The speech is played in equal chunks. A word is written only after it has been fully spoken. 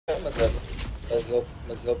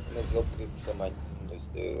Mas ele queria que também.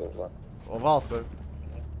 Lá. Ó Valsa.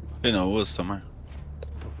 Eu não ouço também.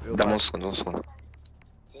 Dá-me um segundo, um segundo.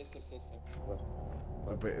 Sim. É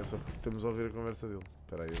só porque estamos a ouvir a conversa dele.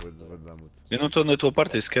 Espera aí, eu vou-lhe dar mute. Eu não estou na tua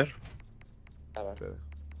parte sequer. Tá bem. Espera.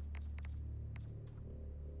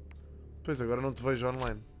 Pois agora não te vejo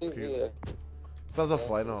online. Porque... Estás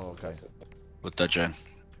offline ou ok? Vou estar já.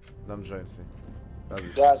 Dá-me jeito, sim. Já me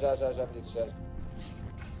disse, já.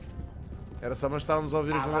 Era só, mas estávamos a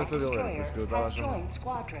ouvir a conversa dele, era por isso que eu estava a chamar.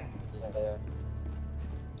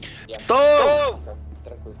 Tô! Ok,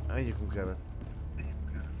 tranquilo. Ai, como cara.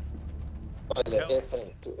 Olha, é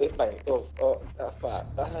assim, bem, pá,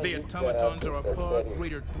 The automatons are a far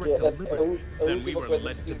greater threat to liberty a than we última were coisa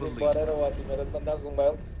led que to fiz embora believe. era ótima, era de mandares um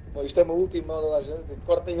mail. Bom, isto é uma última mail da agência,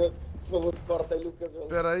 cortem, por favor, cortem-lhe o cabelo.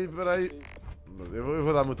 Espera aí. Eu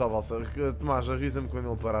vou dar mute ao Valsa. Tomás, avisa-me quando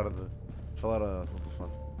ele parar de falar ao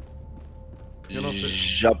telefone. Porque eu não sei.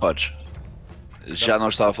 Já podes. Já não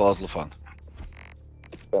está a falar ao telefone.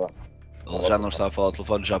 Espera lá. Ele já não está a falar ao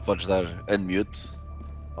telefone, já podes dar unmute.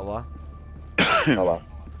 Olá. Olá,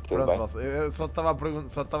 tudo Pronto, bem? Valsa. Eu só estava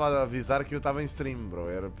a avisar que eu estava em stream, bro.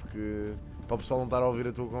 Era porque. Para o pessoal não estar a ouvir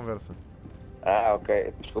a tua conversa. Ah,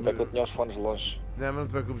 ok, desculpa, é que eu tinha os fones longe. Não, não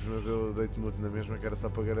te preocupes, mas eu dei-te mute na mesma, que era só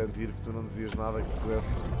para garantir que tu não dizias nada que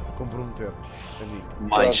pudesse comprometer, amigo.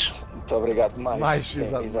 Mais. Pronto, muito obrigado, mais. Mais, Sim,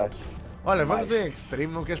 exato. Olha, vamos Mais. em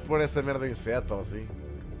extreme, não queres pôr essa merda em set ou assim?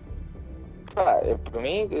 Pá, para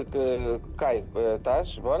mim, Caio,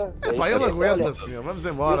 estás? Bora? É pá, isso, ele olha, aguenta-se, meu. Vamos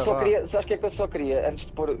embora, eu só vá. queria, sabes o que é que eu só queria? Antes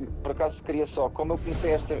de pôr, por acaso queria só, como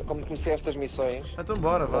comecei estas missões, Então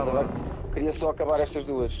bora, vá, estás a ver? bora. Queria só acabar estas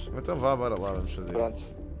duas. Então vá, bora lá, vamos fazer Pronto,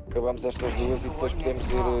 isso. acabamos estas duas e depois podemos ir,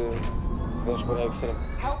 podemos pôr em extreme.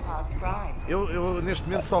 Eu neste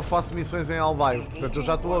momento só faço missões em Helldivers, portanto eu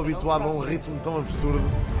já estou habituado a um ritmo tão absurdo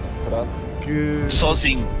Pronto, que...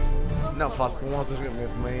 Sozinho. Não, faço com outras,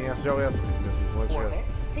 meto-me em SOS, tipo, meto-me com outros gajos.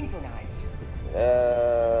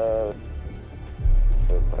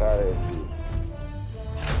 entrar aqui.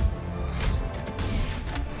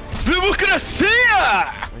 Democracia!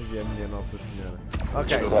 Ai, é minha Nossa Senhora.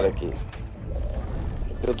 Ok. Entrar aqui.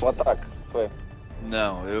 Deu-te um ataque, foi?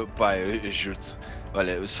 Não, eu juro-te.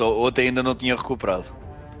 Olha, eu só ontem ainda não tinha recuperado.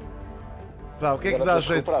 Pá, o que é que Agora dá tens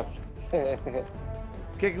jeito? recuperado.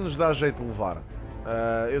 O que é que nos dá jeito de levar?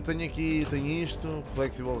 Eu tenho aqui, tenho isto,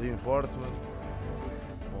 Flexible Reinforcement.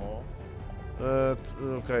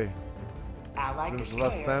 Ok. Podemos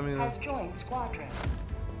levar Stamina.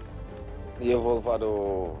 E eu vou levar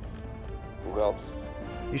o Galso.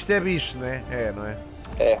 Isto é bicho, né? É, não é?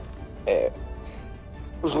 É.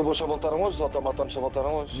 Os robôs só voltaram hoje, os automatons só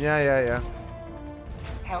voltaram hoje. Yeah.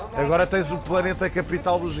 Agora tens o planeta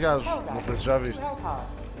capital dos gajos. Não sei se já viste. Não,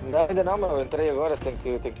 ainda não, meu, eu entrei agora, tenho que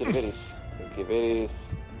ir ver isso. Tenho que ir ver isso.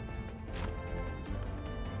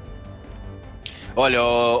 Olha,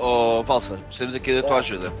 Valsa, precisamos aqui da tua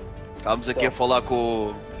ajuda. Estávamos aqui a falar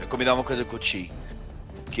a combinar uma coisa com o Chi.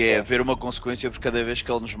 Que é ver uma consequência por cada vez que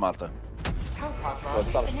ele nos mata. Pronto,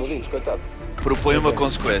 estamos fodidos, coitado. Propõe uma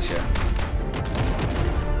consequência.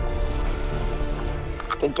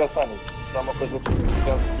 Tenho que pensar nisso, se não é uma coisa que se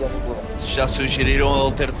pense de ano plano. Já sugeriram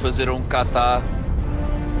ele ter de fazer um kata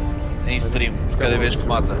em stream cada vez que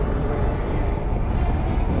mata.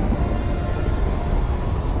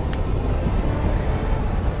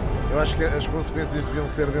 Eu acho que as consequências deviam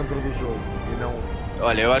ser dentro do jogo e não...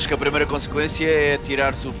 Olha, eu acho que a primeira consequência é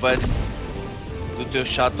tirares o ban do teu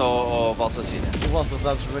chat ao Valsassina. O vosso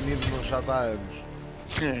dados banidos no chat há anos.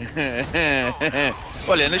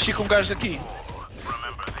 Olha, nasci com um gajo aqui.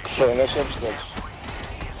 Sei, nós somos todos.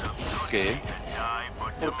 Porquê?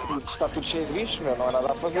 Porque está tudo cheio de bichos, meu, não há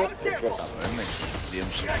nada a fazer.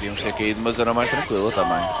 Podíamos ter caído numa zona mais tranquila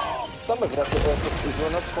também. Tá, mas esta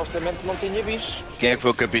zona supostamente não tinha bichos. Quem é que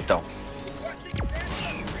foi o capitão?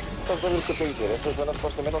 Estás a ver o que eu estou a dizer? Esta zona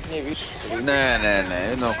supostamente não tinha bichos. Não,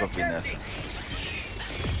 eu não confio nessa.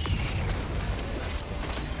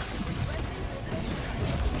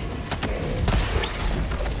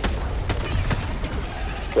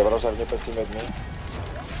 O Gabriel já vinha para cima de mim.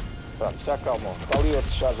 Pronto, já acalmou. Está ali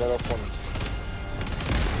outro charger ao fundo.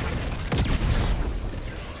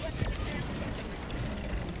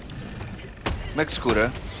 Como é que se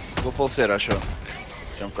cura? Vou falecer, acho.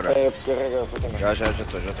 Tem um caralho. É, porque carrega para cima. Já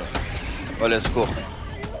estou. Olha, socorro.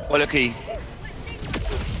 Olha aqui.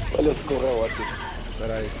 Olha, se correu ótimo.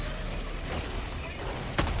 Espera aí.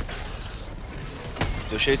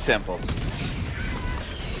 Estou cheio de samples.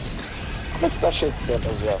 Como é que está cheio de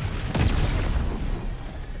samples já?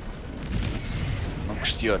 Não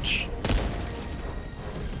questiones.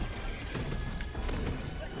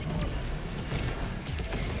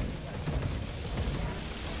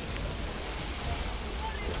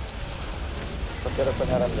 Eu quero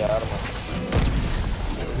apanhar a minha arma.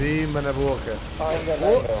 Pima na boca. Ah,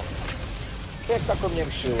 enganei, meu. Quem é que está com a minha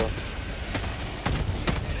mochila?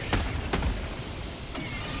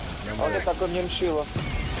 Onde está com a minha mochila?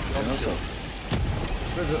 Eu não sei.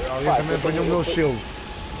 Alguém também apanhou o meu shield.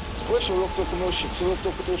 Pois, sou eu que estou com o meu shield. Sou eu que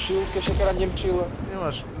estou com o teu shield, que achei que era a minha mochila. Eu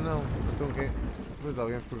acho que não. Então quem? Pois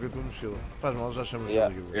alguém ficou com a tua mochila. Faz mal, já chamas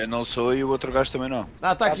Yeah. de Eu não sou e o outro gajo também não.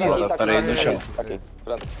 Ah, está aqui. Tá Deve estar aí no chão. Está aqui.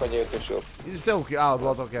 Pronto, apanhei o teu shield. Isso é o quê? Ah, o do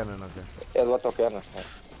autocannon, ok. É do autocannon.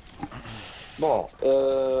 Bom,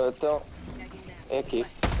 então... É aqui.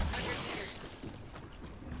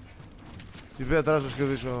 Estive atrás das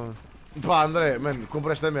coisas com... Pá, André, mano,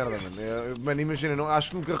 compra esta merda, mano. Mano, imagina, não, acho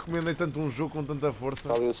que nunca recomendei tanto um jogo com tanta força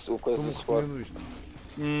Está ali o coisa como do suporte. recomendo isto.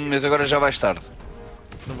 Mas agora já vais tarde.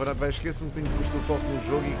 Na verdade, vai, esqueço-me que tenho posto o toque no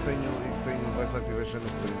jogo e que tenho voice activation na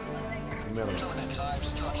stream. Que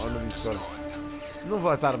merda. Ou no Discord. Não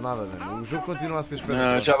vai estar nada, mano. O jogo continua a ser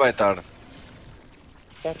espetacular. Não, já vai tarde.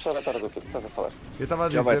 Quem é que já vai estar do que estás a falar? Eu estava a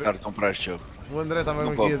Já vai dizer, tarde comprar este jogo. o André estava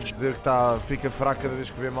Não aqui a podes. dizer que fica fraco cada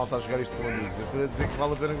vez que vê malta a jogar isto com amigos. Eu estou a dizer que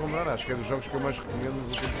vale a pena comprar, acho que é dos jogos que eu mais recomendo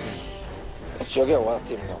nos últimos tempos. Este jogo é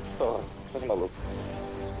ótimo, não. Estás maluco.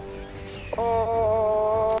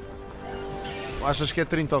 Oh, Achas que é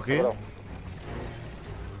 30 ou quê? cabrão.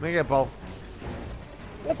 Como é que é, Paulo?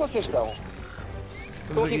 Onde é que vocês estão?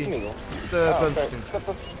 Estão aqui comigo? Tanto Ok.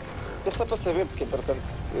 tempo. É só para saber, porque entretanto...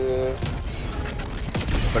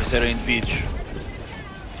 Apareceram indivíduos.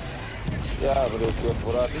 Já abriu aqui o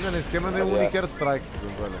buraco. Ainda nem sequer mandei um Aliás. único airstrike.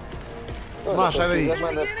 Olha. Olha, Mas, sai se daí. quiser,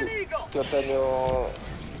 manda que eu tenho...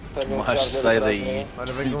 Tenho Mas, charger sai atrás de daí. mim.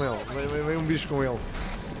 Olha, vem com ele. Vem um bicho com ele.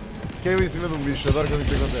 Caiu em cima de um bicho, adoro quando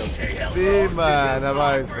isso acontece. Pima, na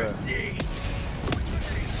baisa.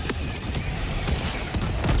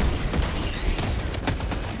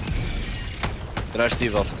 Traz de ti,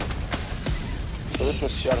 Valsa. Esse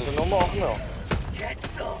charger não morre, não. Oi,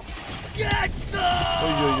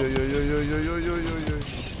 oi, oi, oi, oi, oi, oi, oi, oi, oi, oi.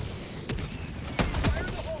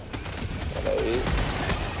 Espera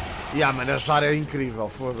aí. Mano, a Jara é incrível,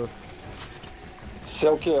 foda-se. Isso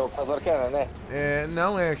é o quê? É o caso arcana, né?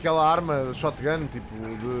 Não, é aquela arma shotgun, tipo,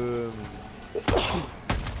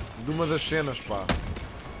 de uma das cenas, pá.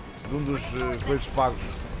 De um dos coisas pagos.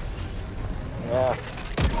 É.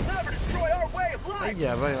 Ai, bem,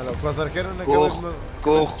 olha, o quase arqueiro naquela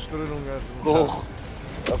Corro. destruir um gajo. Corro.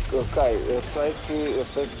 Ok, eu sei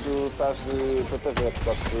que tu estás a ver,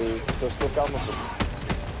 só que eu estou calmo.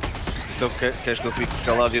 Então queres que eu fique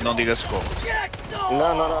calado e não diga socorro?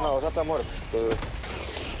 Não, já está morto.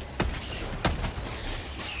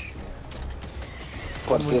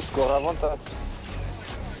 Pode ser socorro à vontade.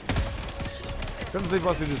 Estamos aí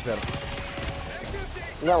para o sítio certo.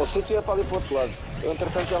 Não, o sítio é para ali para o outro lado. Eu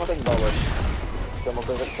entretanto já não tenho balas. Que é uma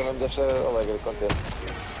coisa que também me deixa alegre e contente.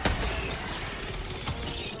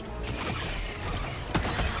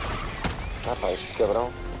 Ah pá, este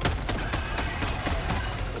cabrão.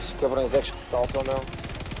 Estes cabrões é que saltam, não.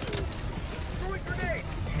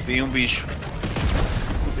 Vi um bicho.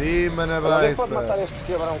 Pima na Alguém pode matar baisa.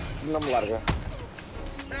 este cabrão que não me larga.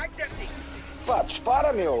 Pá,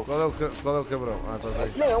 dispara, meu! Qual é o cabrão? Ah, estás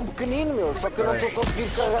aí. Não, é um pequenino, meu, só que eu não estou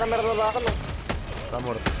conseguindo carregar a merda da arma. Está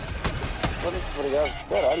morto. Pode-se, obrigado.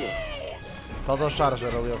 Caralho. Falta o charger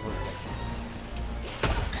ali ao fundo.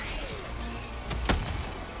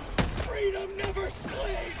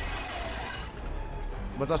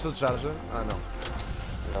 Mataste o charger? Ah, não.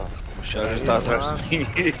 O Charles está atrás de mim.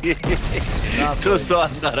 Não, Estou só a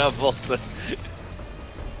andar à volta.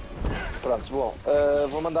 Pronto, bom.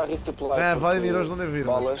 Vou mandar resupply. Vai porque vir hoje não deve vir.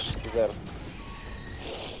 mano. Bolas, zero.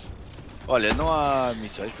 Olha, não há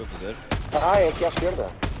missões para fazer. Ah, é aqui à esquerda.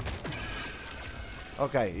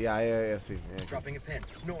 Ok, é assim. É aqui. Dropping a pin.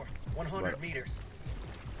 North, 100 meters.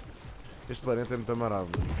 Este planeta é muito amarado.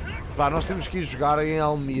 Pá, nós temos que ir jogar em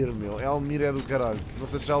Almir, meu. Almir é do caralho. Não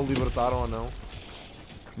sei se já o libertaram ou não.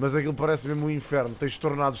 Mas aquilo parece mesmo um inferno. Tens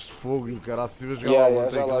tornados de fogo e o caralho. Se estiver a jogar lá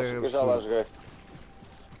ontem, aquilo é eu já lá absurdo. joguei.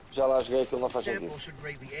 Já lá joguei, aquilo não faz sentido. Sample should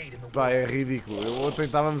greatly aid in the Pá, é ridículo. Ontem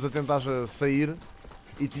estávamos a tentar sair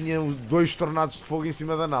e tinha 2 tornados de fogo em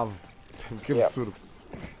cima da nave. Que Yeah. absurdo.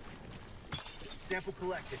 sample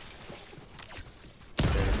collected.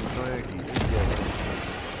 A missão é aqui.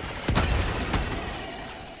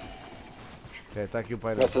 Ok, está aqui o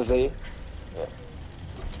painel. Começas aí.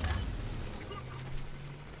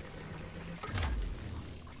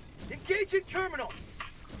 Engaging terminal.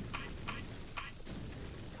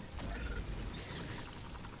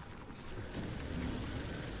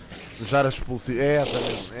 Já expulsivo. É essa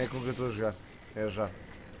mesmo. É com que eu estou a jogar. É já.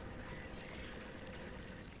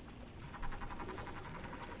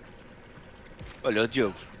 Olha,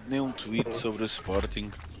 Diogo, nenhum tweet sobre o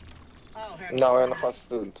Sporting, Não, eu não faço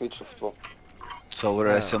tweets de futebol. sobre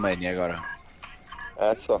a WrestleMania agora.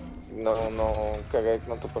 É só. Não caguei que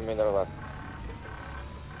não estou para me enervar.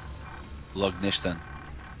 Logo neste ano.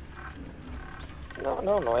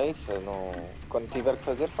 Não é isso. Não... Quando tiver que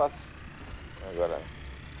fazer, faço. Agora.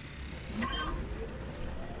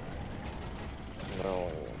 Não.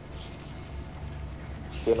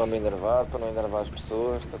 Se eu não me enervar, para não enervar as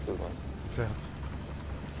pessoas, está tudo bem. Certo.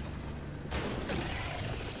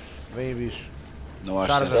 Vem aí, bicho. Não acho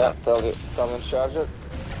Charger. sensato. Está ali no charger.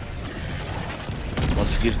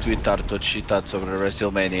 Conseguir tweetar todo excitado sobre a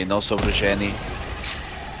WrestleMania e não sobre o Jenny,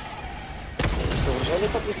 Sobre o Gênio,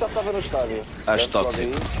 para começar, estava no estádio. acho Portanto, logo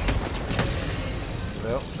tóxico.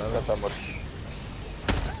 Não, Já está morto.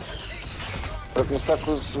 Para começar,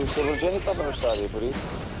 sobre o Gênio, estava no estádio, por isso.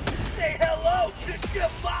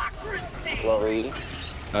 Logo aí.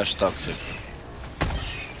 Acho tóxico.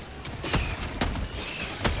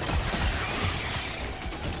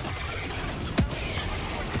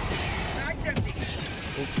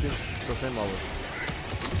 Estou sem bolas.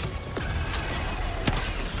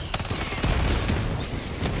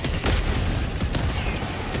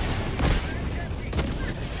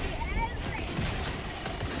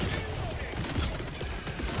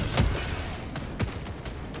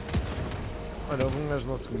 Olha, houve um gajo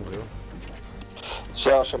nosso que morreu.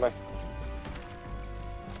 Já chamei.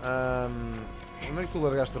 Onde é que tu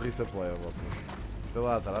largaste o resupply, você? Foi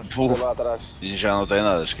lá atrás? Foi lá atrás. E já não tem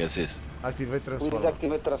nada, esquece isso. Ativei O transforma.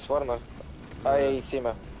 Desactivate Transformer. Ah, é aí em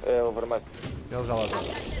cima. É o vermelho. Ele já lá está.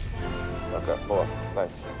 Ok, boa.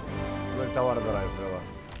 Nice. Onde é que está o hard drive? Vai lá.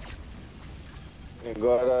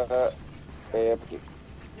 Agora é aqui.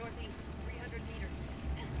 Northeast, 300 meters.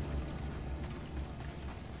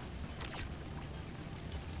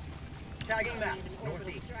 Tagging map.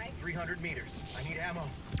 Northeast, 300 meters. I need ammo.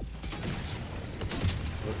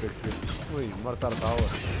 Vou ter que... Ui, Mortar Tower.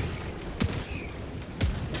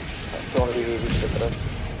 Estão ali bichos atrás.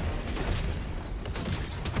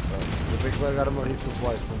 Vou ter que largar uma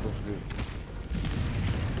resupply, se não estou fodido.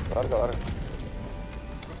 Larga, larga.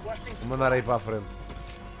 Requesting Vou mandar aí para a frente.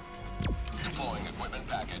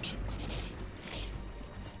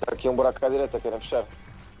 Está aqui um buraco à direita, querem fechar?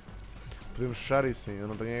 Podemos fechar isso sim, eu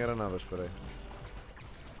não tenho granadas, espera aí.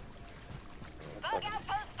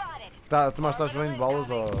 Tá, Tomás, estás bem de balas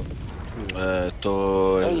ou... precisa?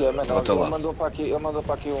 Estou. Aí, mano, Volta ele lá. mandou para aqui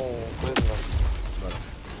um coisa, não. Bora.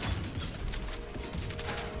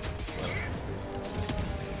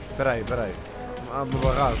 Espera aí. Há uma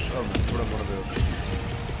barragem. Oh, por amor de Deus.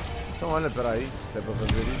 Então olha, espera aí, se é para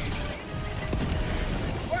fazer isso.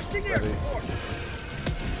 requesting air Espera aí. support.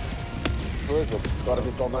 Pois, o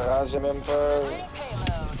orbital barragem é mesmo para...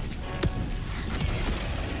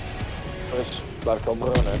 Pois, claro que ele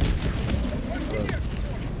morreu, não é?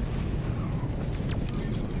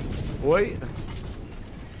 Oi?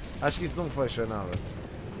 Acho que isso não fecha nada.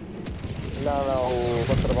 Não, o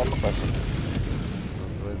contrabando não fecha.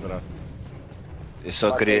 Não vou entrar.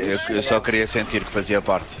 Eu só queria sentir que fazia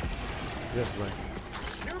parte. Vê-se bem.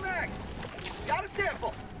 New mag. Got a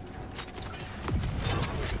sample.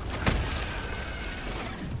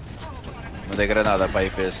 Mandei granada para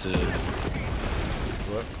ir para esse.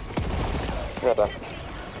 Já está.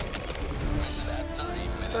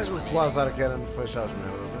 Será que o azar que era me fechar as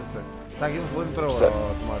merdas? Não sei. Está aqui um flamethrower,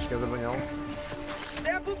 oh, Tomás, queres apanhar um?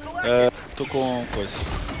 Sample collected. Estou com coisa.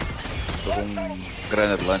 Estou com um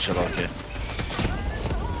granada de lancha lá o que é.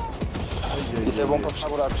 Isso é bom para fechar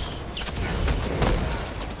buracos.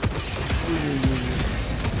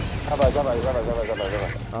 Já vai.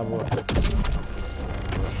 Ah, boa.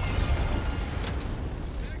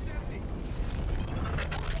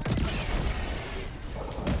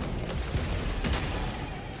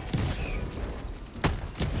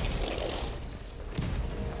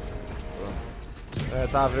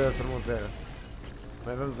 Está a ver a terra.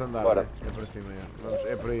 Bem, vamos andar. Bora. É para cima, é. Vamos,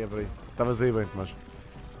 é por aí. Estavas aí bem, Tomás.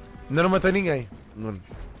 Ainda não matei ninguém, Nuno.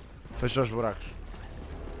 Fechou os buracos.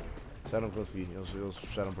 Já não consegui, eles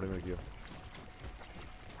fecharam primeiro que eu.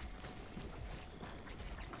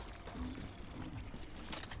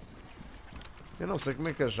 Eu não sei como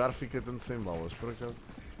é que a Jar fica tanto sem balas, por acaso.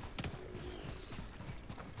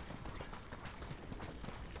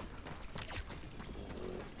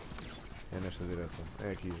 É nesta direção,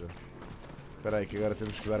 é aqui já. Espera aí que agora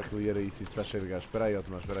temos que dar clear a isso está cheio de gás. Espera aí,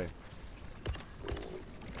 Tomás, espera aí.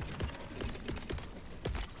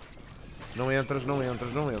 Não entras. Calling in an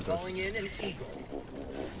eagle.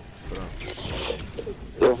 Pronto.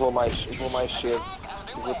 Eu vou mais cedo.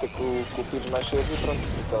 Vou ter que o pires mais cedo e pronto.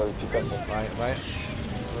 Então fica assim. Vai.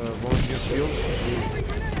 bons 15 kills. Isso.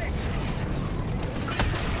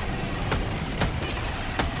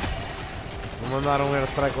 Vou mandar um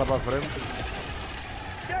airstrike lá para a frente.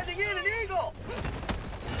 Sending in an eagle.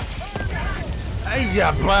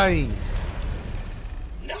 Eia bem!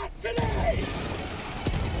 Not today.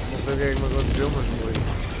 Não sei o que é que me aconteceu, mas morri.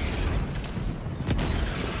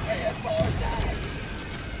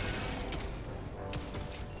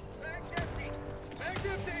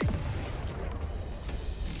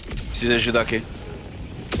 Preciso de ajuda aqui.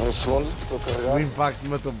 Um segundo, estou a O carregar. impacto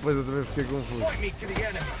matou, depois eu também fiquei confuso. Point me to the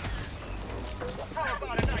enemy. How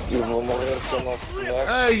about a nice E vou morrer com o nosso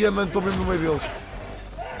boneco. Eia, mano, estou mesmo no meio deles.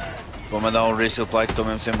 Vou mandar um resupply que estou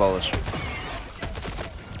mesmo sem balas.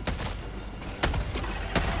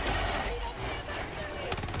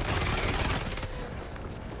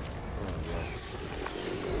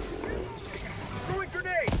 throwing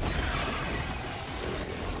grenade?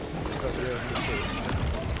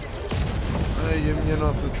 Eia, minha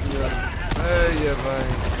Nossa Senhora. Eia, bem.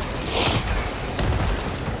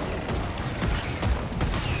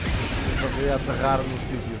 Eu só queria aterrar no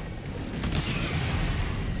sítio.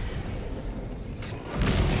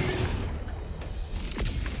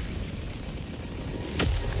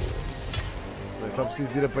 Bem, só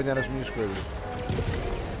preciso ir apanhar as minhas coisas.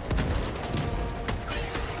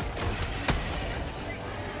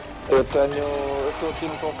 Eu estou aqui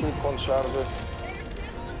no conflito com charger.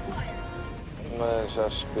 Mas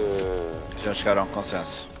acho que... Já chegaram a um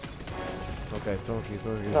consenso. Ok, estão aqui.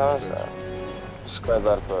 Não, já. Acho que vai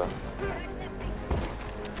dar para...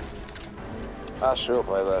 Acho eu que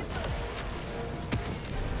vai dar.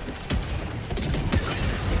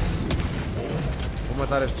 Vou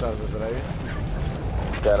matar este charger, peraí.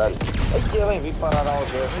 Caralho. Aqui é bem, vim parar a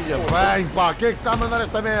aldeia. Eia, bem, pá, quem é que está a mandar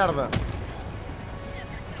esta merda?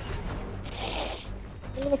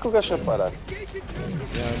 Onde é que o gajo vai parar?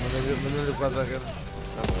 Mandei-lhe quase a rede.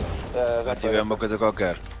 Já tive uma coisa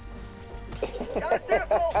qualquer.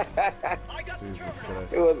 Jesus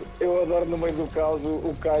Christ. Eu adoro no meio do caos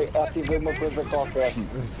o Kai ativei uma coisa qualquer.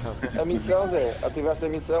 A missão, Zé, ativaste a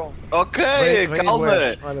missão. Ok, Vem calma.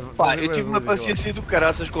 Wes. Olha, Pá, vem eu tive Wes uma ali, paciência do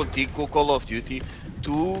caraças contigo com o Call of Duty.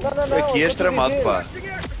 Tu Não, aqui és eu tô a tramado, dizer. pá.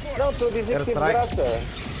 Não, estou a dizer que teve Airstrike? graça.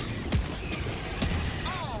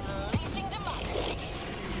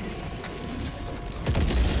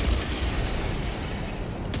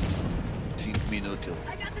 Inútil.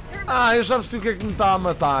 Ah, eu já percebi o que é que me está a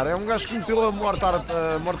matar. É um gajo que meteu a Mortar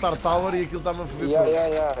Tower e aquilo está-me a foder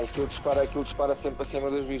tudo. Aquilo dispara sempre acima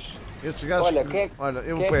dos bichos. Estes gajos. Olha, quem é que Olha,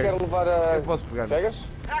 eu quem é que quer pego. levar a... Eu posso pegar Pegas? nisso.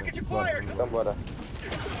 Package acquired. Então bora.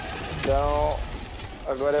 Então,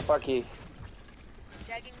 agora é para aqui.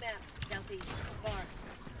 Tagging map. Southeast. Far.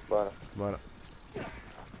 Bora. Bora.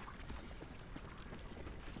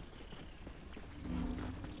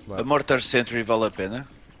 A Mortar Sentry vale a pena?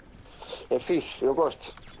 É fixe, eu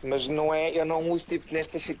gosto. Mas não é, eu não uso tipo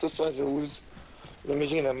nestas situações, eu uso,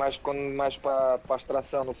 imagina, mais para a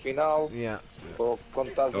extração no final, Yeah. ou quando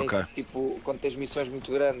estás Ok. em, tipo, quando tens missões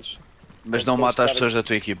muito grandes. Mas não mata as pessoas da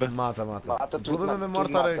tua equipa? Mata. Mata O tudo, problema da mata,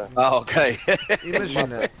 tudo Mortar é. mata. Ah, ok.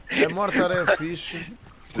 Imagina, a Mortar é fixe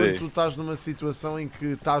quando Sim. tu estás numa situação em que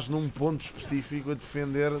estás num ponto específico a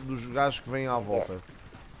defender dos gajos que vêm à volta.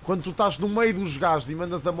 Quando tu estás no meio dos gajos e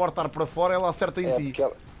mandas a Mortar para fora, ela acerta em ti.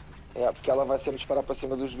 Porque ela vai sempre disparar para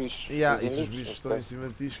cima dos bichos. Yeah, dos e se os inimigos, bichos estão em cima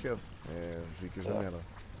de ti, esquece. É, ficas na merda.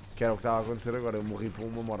 Que era o que estava a acontecer agora, eu morri por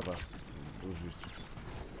uma morta. Pelos vistos.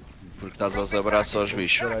 Porque estás aos abraços aos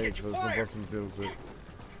bichos. Espera aí, não posso meter o coisa.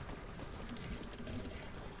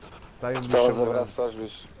 Está aí um Está aos bicho. abraços aos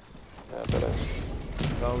bichos.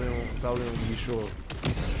 Está ali um bicho.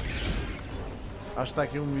 Acho que está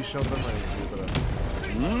aqui um bichão também. Aqui atrás.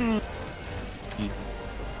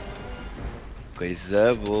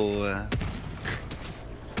 Coisa boa.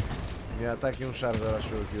 Yeah, está aqui um charger, acho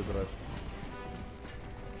eu, aqui atrás.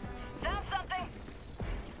 Found something.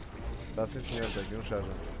 Está sim senhor, está aqui um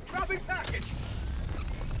charger. Dropping package.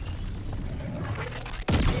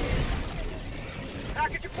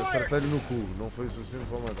 Package acquired. Acertei-lhe no cu, não foi o suficiente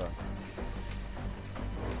para o matar.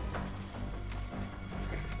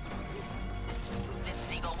 This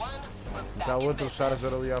is Eagle 1. We're E back está in outro business.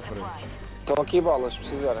 charger ali à frente. Estão aqui balas, se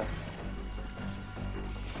precisarem.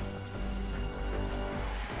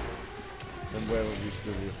 Tem bué de bichos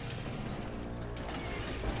ali.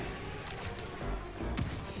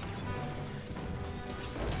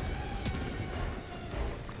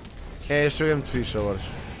 É, este jogo é muito fixe, Alores.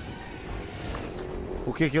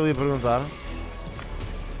 O que é que ele ia perguntar? O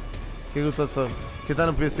que é que eu estou a saber? Quem está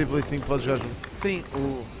no PC e Play 5 pode jogar junto? Sim,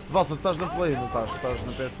 o... Valsa, tu estás na Play, não estás? Estás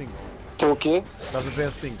na PS5. Estou o quê? Estás na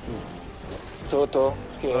PS5, tu. Estou.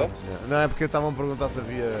 Que é? Não, é porque estavam a perguntar se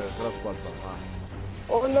havia cross-platform.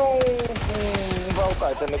 Olha um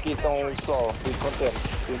Valsassina aqui tão só, e contente.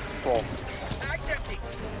 E bom. Mag's empty.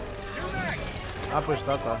 New mag. Pois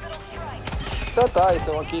está. Tá,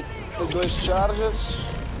 então aqui tem 2 chargers.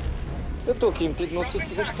 Eu estou aqui metido num sítio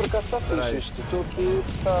que por acaso está fixe isto. Estou aqui,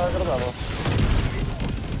 está agradável.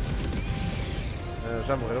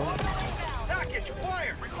 Já morreu? Package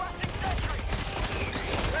acquired. Requesting sentry.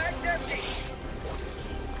 Mag's empty.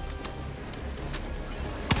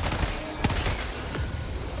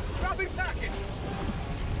 Dropping package.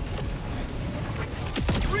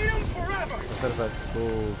 Freedom forever. Acertei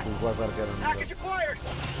com o Blazar que era. Package acquired.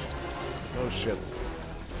 Oh shit.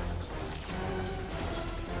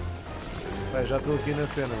 Bem, já estou aqui na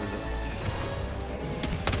cena, mas...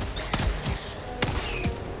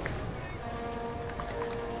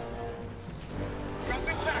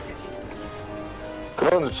 Dropping package.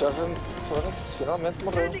 Pronto, o charger finalmente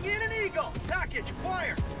morreu. Sending in an eagle. Package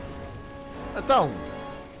acquired. Então!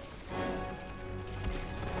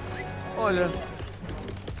 Olha,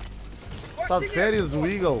 está de férias o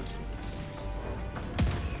Eagle.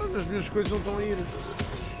 As minhas coisas não estão a ir.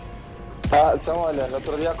 Então olha, no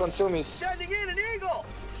outro dia aconteceu-me isso. Sending in an eagle.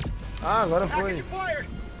 Agora Package foi. acquired.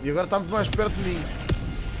 E agora está muito mais perto de mim.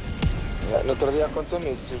 No outro dia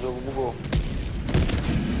aconteceu-me isso, o jogo bugou.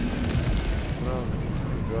 Pronto.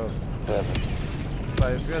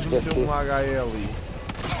 Pá, este gajo meteu um HL ali.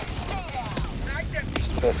 Mag's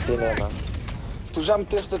empty. É cinema. Tu já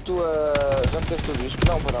meteste a tua. Já meteste o disco?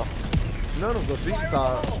 Não, para não. Não consigo,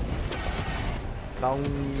 está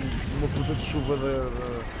uma puta de chuva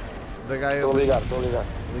da HL. Estou a ligar. Liga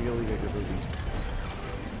que eu estou aqui.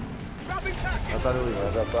 Dropping package. Já está a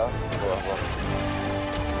ligar. Já está. Boa.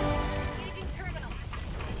 Engaging terminal.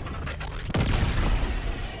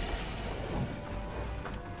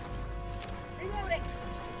 Reloading.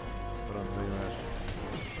 Pronto, veio mais.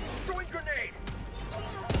 Throwing grenade.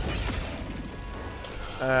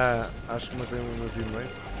 Acho que matei o meu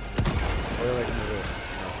teammate. Ou ele é que morreu?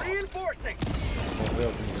 Reinforcing.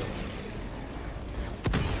 Morreu.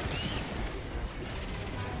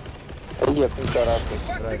 Aí é com caraca.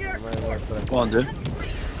 Requesting air Vai support. estranho. Onde?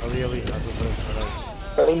 Ali, à tua frente,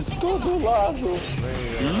 caralho. Em todo lado. Vem,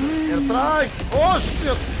 Airstrike! Oh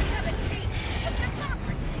shit!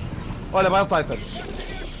 Olha, vai o Titan.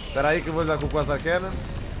 Espera aí que eu vou lhe dar com o Quasar Cannon.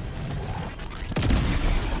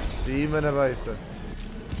 Pima na beista.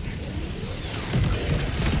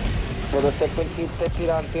 Foda-se, é que tem que ir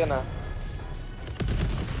à antena.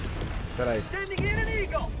 Espera aí. Sending in an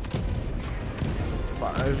eagle.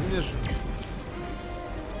 Pá, as minhas...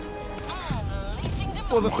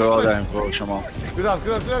 Foda-se. Morreu alguém, vou chamar. Cuidado.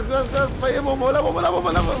 Vai a bomba, olha a bomba.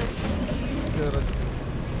 Caralho.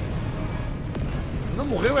 Não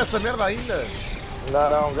morreu essa merda ainda?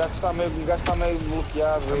 Não, o gajo está meio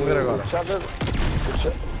bloqueado. Vai morrer agora. Charger.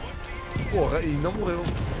 Porra, e não morreu.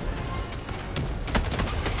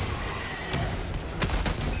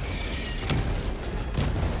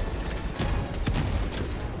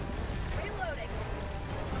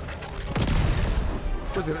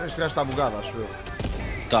 Este gajo está bugado, acho eu.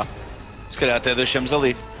 Tá. Se calhar até deixamos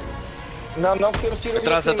ali. Não, temos que ir ali.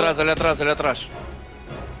 Atrás, acima. olha atrás.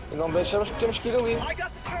 Não deixamos que temos que ir ali. I got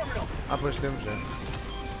the terminal. Pois temos, é.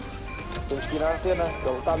 Temos que ir à antena.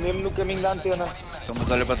 Ele está mesmo no caminho da antena. Então,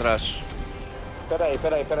 mas olha para trás. Espera aí.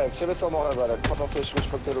 Deixa eu ver se ele morre agora. Faltam 6 segundos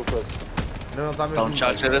para ter o coisa. Não, está mesmo. Está um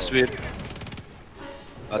charger a subir.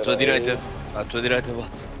 À tua Espera aí. direita. À tua direita,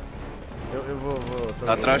 Valsa. Eu vou.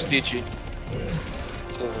 Está atrás de ti.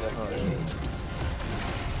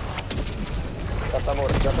 Já está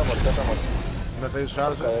morto. Matei o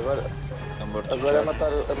charger. Ok, agora Está morto.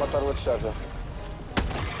 é matar o outro charger.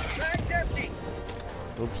 Mag's empty.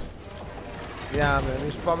 Ups. Man,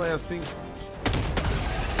 isto para mim é assim.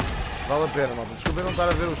 Vale a pena, malta. Desculpa não estar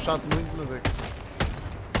a ver o chat muito, mas é que...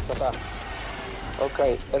 Já está.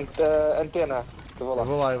 Ok, antena. Eu vou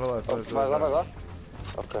lá. Eu vou lá. Vai lá.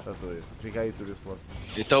 Ok. Já estou aí. Fica aí tu desse lado.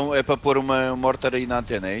 Então é para pôr uma mortar aí na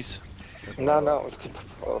antena, é isso? Não.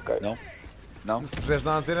 Ok. Não? Não? Se puseres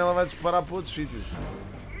na antena ela vai disparar para outros sítios.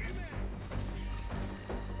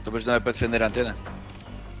 Então, mas não é para defender a antena?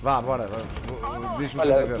 Vá, bora. Diz-me o que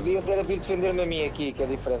Olha, tem a ver. podias era vir defender-me a mim aqui, que é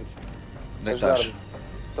diferente. Onde é que estás? Ajudar-me.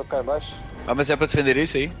 Estou cá em baixo. Mas é para defender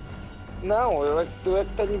isso aí? Não, eu é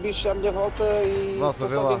que tenho bichos à minha volta e... Valsa, estou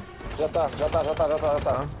vê sozinho. lá. Já está.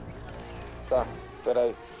 Tá, espera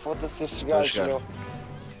aí. Foda-se estes gajos, chegar. meu.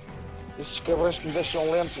 Estes cabrões que me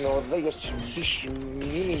deixam lentos, meu. Odeio estes bichos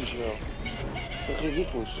mínimos, meu. São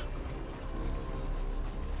ridículos.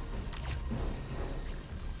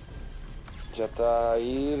 Já está a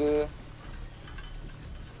ir...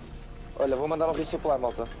 Olha, vou mandar um resupply,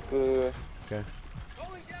 malta. Que Ok.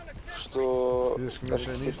 estou Precisas que a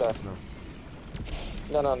mexa nisto? necessitar.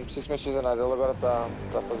 Não. Não, não preciso mexer em nada. Ele agora está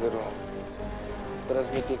a fazer um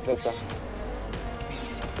transmitir data.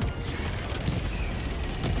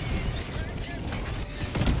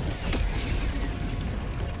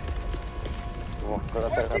 Bom, agora a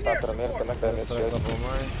terra está a tremer, também está nesse Será que jeito. dá para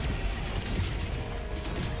mais?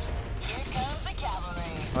 Here comes the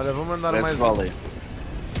cavalry. Olha, vou mandar Parece mais vale.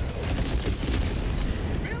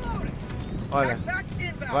 Olha,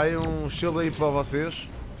 vai um shield aí para vocês.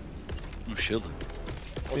 Um shield.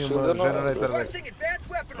 Sim, shield uma eu não- generator deck. Requesting advanced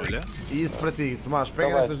weaponry. Olha. E isso para ti, Tomás, pega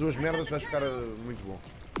Tá bem. essas duas merdas, vais ficar muito bom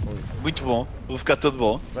com isso. Muito bom. Vou ficar todo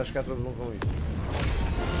bom. Vais ficar todo bom com isso.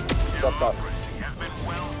 Já está.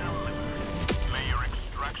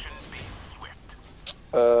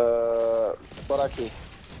 Bora aqui.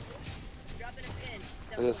 Dropping a pin.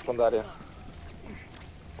 Fazer a secundária.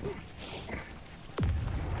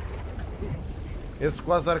 Esse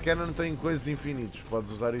quase arcana tem coisas infinitos.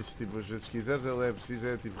 Podes usar isso tipo às vezes quiseres, ele é preciso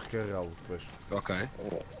é tipo recarregá-lo depois. Ok.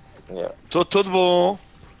 Yeah. Estou todo bom.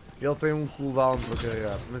 Ele tem um cooldown para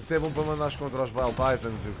carregar. Mas isso é bom para mandares contra os Vile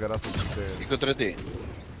Titans e o caraças que isso E é. contra ti?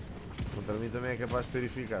 Contra mim também é capaz de ser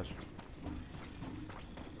eficaz.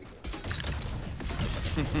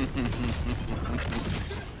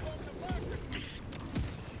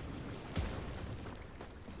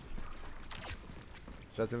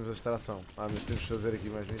 Já temos a extração. Ah, mas temos de fazer aqui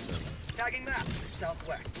mais missões. Tagging map.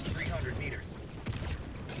 Southwest, 300 meters.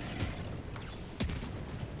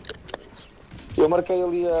 Eu marquei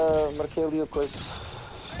ali a coisa.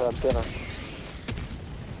 A antena.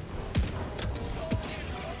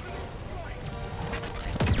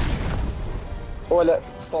 Olha,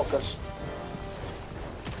 stalkers.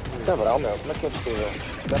 Cabrão, meu, como é que é possível?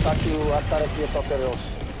 Já está aqui a estar aqui a tocar deles.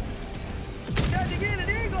 Tagging in an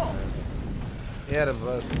eagle.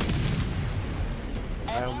 Airbus.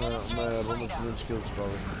 Ah, é uma bomba de 500 kg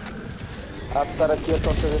provavelmente. Há de estar aqui a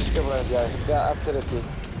tocar destes cabrões, já há de ser aqui.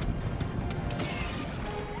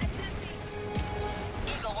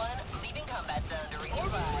 Eagle 1, leaving combat zone to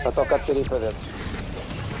resupply. A tocar de ser aí para dentro.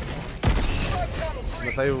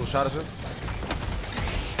 Matei o Charger.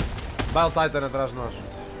 Vai o Titan atrás de nós.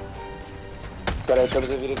 Espera aí,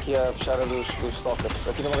 estamos a vir aqui a fechar a dos stalkers.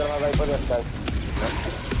 Aqui numa granada aí para dentro, guys.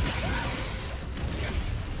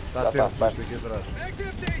 Está Já tenso tá, isto aqui atrás.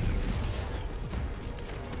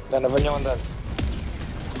 Ana, venham andando.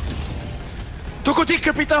 Estou contigo,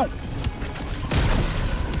 capitão!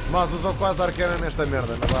 Mas usa o quase arcana nesta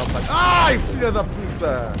merda. Na Vile Titan. Ai, filha da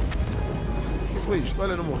puta! O que foi isto?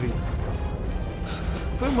 Olha, não morri.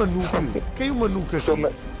 Foi uma nuca. Caiu uma nuca aqui.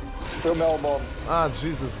 Foi o meu bomb. Ah,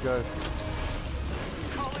 Jesus, guys.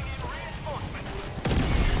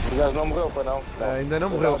 O gajo não morreu, para não? Ah, ainda não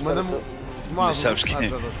morreu. Manda-me. Mas sabes quem,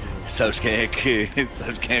 já não. sabes quem é que.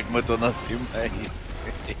 Sabes quem é que matou o nosso teammate?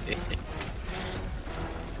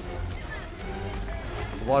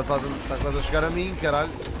 O bola está quase a chegar a mim, caralho.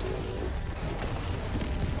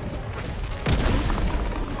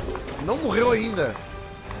 Não morreu ainda.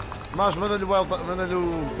 Mas manda-lhe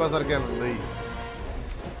o quase arcano daí.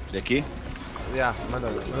 Daqui? Já, manda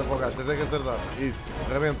para o gajo, tens é que acertar. Isso,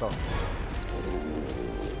 rebenta-o.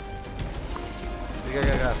 Fica a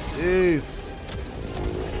agarrar. Isso.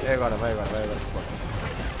 É agora, vai agora.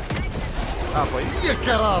 Ah, foi. Ih,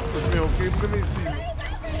 caraças, meu, caiu para mim em cima.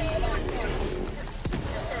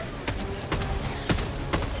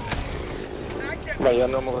 Bem, eu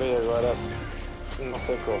não morri agora. Não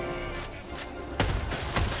sei como.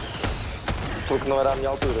 Porque não era a minha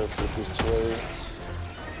altura, porque isto foi.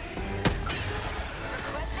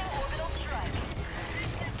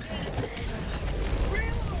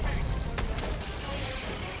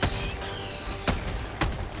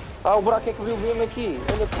 Ah, o buraco é que viu mesmo aqui.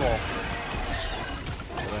 Olha que bom.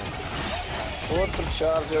 Outro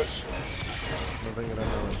charger. Não tenho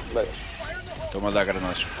granadas. Bem, Estou a mandar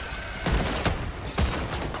granadas.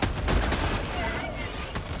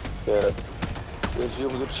 espera. Eles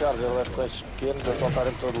vimos o charger, leve coisas pequenos a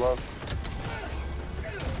tocarem de todo lado.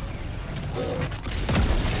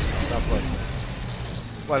 Está forte.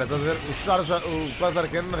 Olha, estás a ver? O quase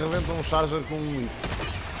arcano arrebenta um charger com um hit.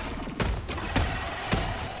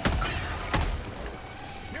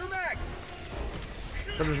 New mag.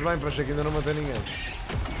 Estamos bem, para achar que ainda não matei ninguém.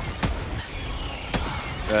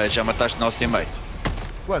 Já mataste o nosso teammate.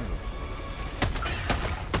 Quando?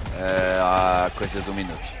 Há coisa de um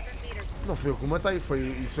minuto. Não fui eu que o matei,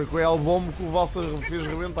 isso foi com o L-Bomb que o Valsa fez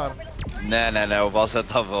rebentar. Não, o Valsa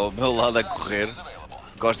estava ao meu lado a correr.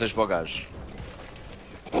 Costas para o gajo.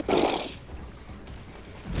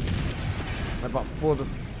 Mas pá,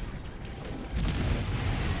 foda-se.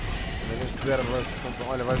 Estes ervas são tão...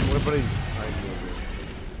 Olha, vais morrer para isso. Ai meu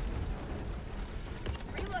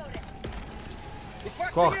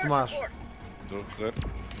Deus. Corre, Tomás. Estou a correr.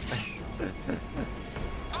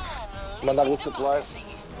 Mandar-lhe o supply.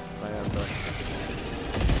 Vai essa.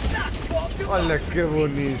 Olha que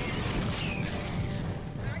bonito.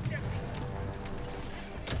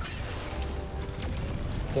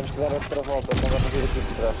 Temos que dar outra volta, não vamos vir aqui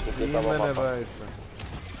por trás. que Aqui estava o Imana mapa. beça.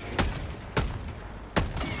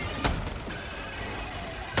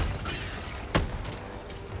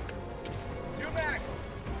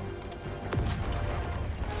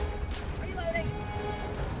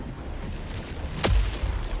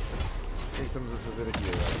 O que é que estamos a fazer aqui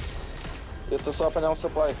agora? Eu estou só a apanhar um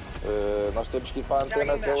supply. Nós temos que ir para a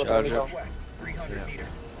antena da outra Já, missão. West, 300 meters.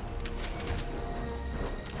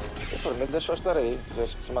 Por mim, deixa eu estar aí. Já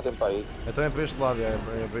acho que se matem para aí. Então é para este lado, é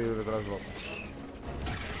para ir atrás de você.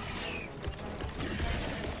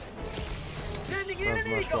 Pronto,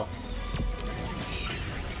 mais corre.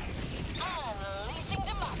 Unleashing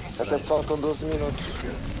democracy. Até faltam 12 minutos.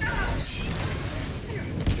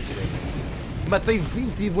 Matei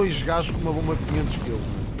 22 gajos com uma bomba de 500 kg.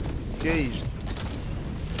 O que é isto?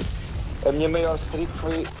 A minha maior streak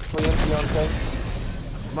foi anteontem.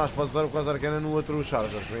 Mas podes usar o quase arcana no outro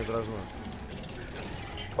charger, vem atrás de nós.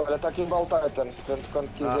 Olha, está aqui em Val Titan. Portanto,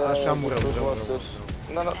 quando quiser. acho que já morreu, depois já morreu. vocês...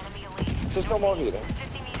 Não, não. Vocês estão-me a ouvir?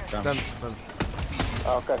 Estamos.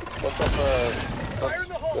 Ah, ok. É só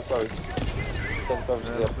para. É só isso. Tenho para vos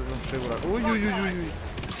dizer. Não sei buraco. Ui.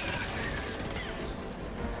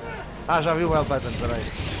 Ah, já vi o Hell Titan, peraí.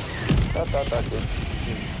 Tá aqui.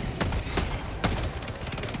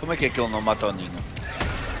 Como é que ele não mata o Ninho?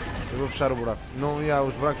 Eu vou fechar o buraco. Não,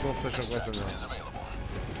 os buracos não se fecham com essa merda.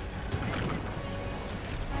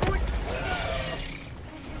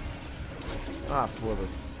 Ah,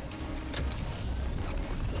 foda-se.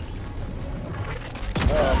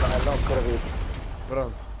 Não acredito.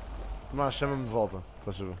 Pronto. Tomás, chama-me de volta, se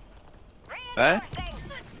faz favor. Hã?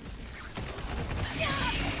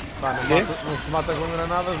 Pá, não se mata com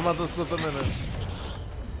granadas, mata-se de outra maneira.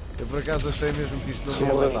 Eu por acaso achei mesmo que isto não me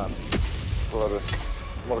ia matar. Foda-se.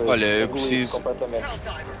 Morri. Olha, eu Engoli preciso- completamente.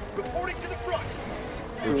 Helldivers, reporting to the front.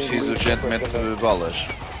 Eu preciso urgentemente de balas.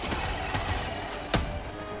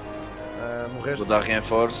 Morreste? Vou dar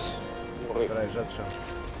reinforce. Morri. Espera aí, já te chamo.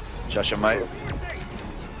 Já chamei.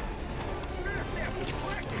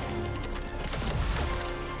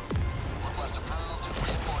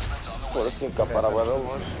 Foda-se, cá para a guarda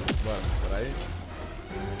longe. Bora, espera aí.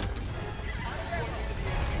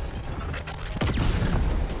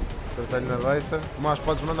 Acertei-lhe na beiça. Tomás,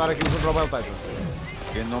 podes mandar aquilo contra o Bell Titan?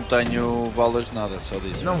 Eu não tenho balas de nada, só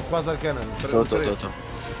disso. Não, quase arcana. Estou.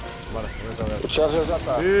 Bora, vamos a ver. O charger já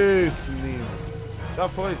está. Isso, menino. Já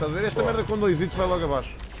foi, estás a ver? Esta merda com 2 hits vai logo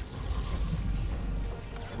abaixo.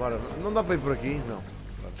 Bora, não dá para ir por aqui? Não.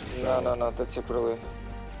 Não, tem de ser por ali.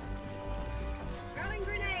 Throwing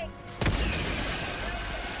grenade.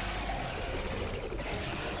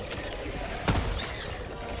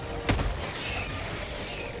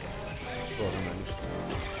 Porra, mano, isto.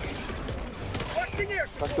 Watching air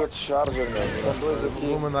Está aqui outro charger, meu. Estão dois Vou aqui.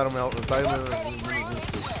 mandar um Hell Titan.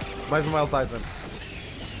 Mais um Hell Titan.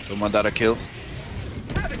 Vou mandar aquele.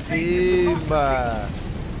 Pimba!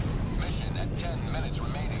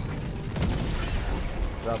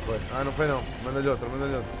 Já foi. Ah, não foi não. Manda-lhe outro.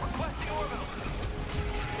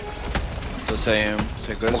 Estou sem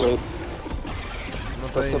coisa. Morri. Não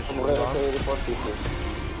Estou tens. sempre a morrer a cair para o sítio.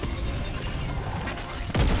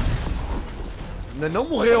 Ainda não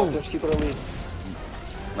morreu! Temos que ir para ali.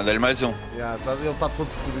 Mandei-lhe mais um. Ele está todo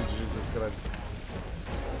fodido, Jesus Christ.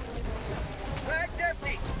 Bag's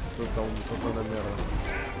empty. Estou tão na merda.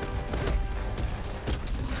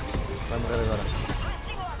 Vai morrer agora.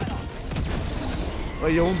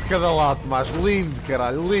 Olha, um de cada lado, Tomás. Lindo,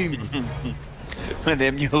 caralho, lindo. Mano, é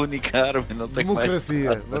a minha única arma, não tenho mais.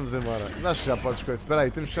 Democracia. Vamos embora. Acho que já podes coisa. Espera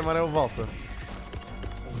aí, temos que chamar o Valsa.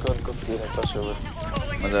 Quando conseguirem, faz favor.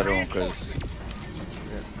 Mandar uma coisa.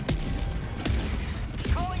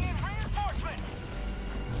 Calling in reinforcements.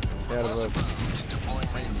 Ervas.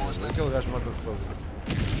 Aquele gajo mata-se sozinho.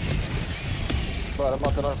 Bora,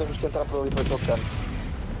 malta, nós temos que entrar por ali para o teu canto.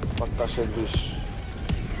 Quando está cheio de bichos.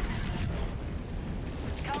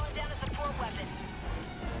 Calling down a support weapon.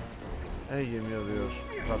 Ai, meu Deus.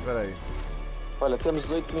 Pá, espera aí. Olha, temos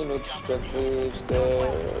 8 minutos, portanto isto é...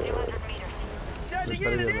 200 meters. Sending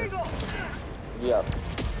Estaria in an bem. eagle. Yeah.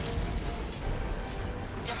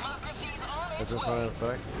 Democracy's on its Atenção way. a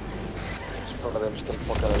strike. Perdemos tempo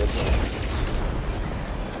para cada vez mais.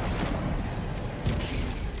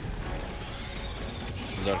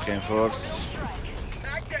 Vou dar reinforce.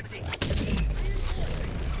 Bag's empty.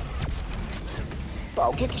 Pá,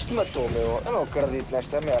 o que é que isto matou, meu? Eu não acredito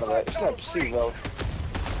nesta merda. Isto não é possível.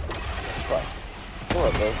 Pá,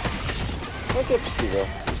 foda-se. Como é que é possível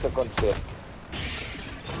isto acontecer?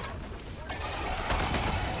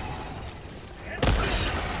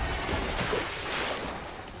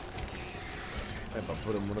 Epá,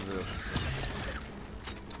 por amor de Deus.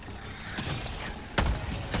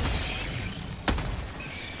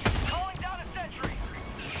 Calling down a sentry.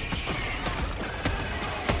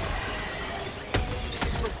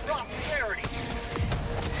 Stop clarity.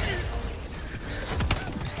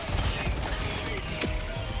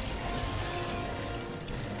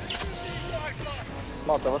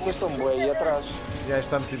 Malta, vocês estão bué aí atrás. Já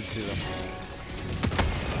está muito investido.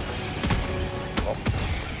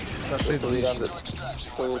 Está cheio de lixo.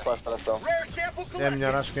 Estou a ir para a extração. Rare sample É collected.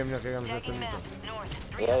 melhor, acho que é melhor que hagamos essa missão.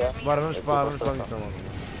 É. Bora, vamos para a missão. Malta.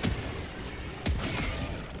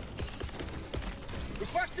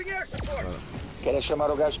 Requesting air support. Querem chamar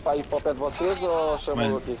o gajo para ir para o pé de vocês ou chamam-o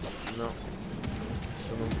Mano. aqui? Não.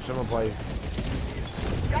 Chama para aí.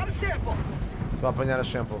 Got a sample. Estou a apanhar as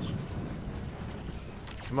samples.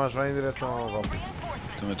 Tomás, vai em direção ao Valsa.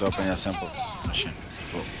 Também estou a apanhar samples.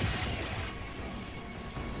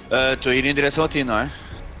 Estou a ir em direção a ti, não é?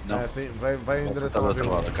 Não. É, sim, vai em Está direção do ao outro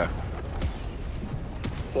Vila. lado, cá.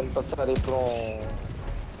 Tento passar aí por um...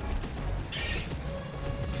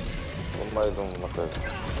 por meio de uma coisa.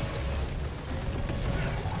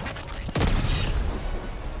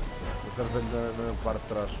 Acertei-lhe na parte de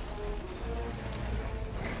trás.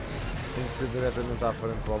 Tem que ser diretamente à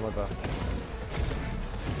frente para o matar.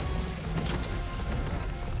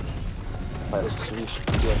 Pá, estes bichos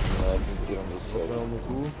pequenos, não é? Que me tiram do Deu cérebro. no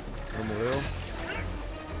cu, não morreu.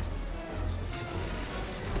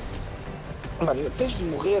 Mano, tens de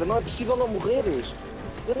morrer, não é possível não morreres.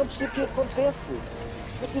 Eu não percebo o que acontece.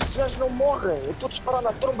 Como é que estes gajos não morrem? Eu estou a disparar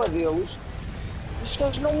na tromba deles e estes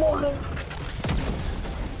gajos não morrem.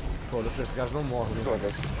 Foda-se, este gajo não morre.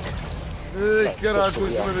 Foda-se. Ai, caralho, estou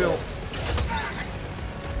em cima dele.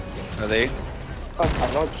 Olha aí. Ah,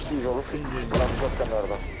 não é possível, eu fico desesperado com esta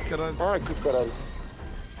merda. Caralho. Ai, que caralho.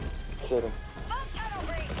 Sério.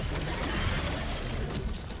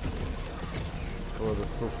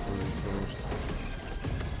 Foda-se, estou fodido com isto.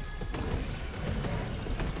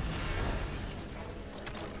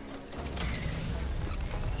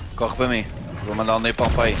 Corre para mim. Vou mandar um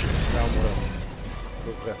napalm para aí. Não, morreu.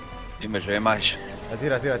 Estou a correr. Ih, mas já é mais.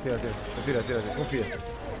 Atira. Confia.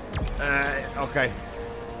 Ok.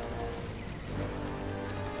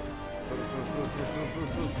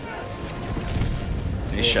 Foda-se.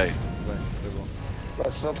 Em cheio. Bem, foi bom.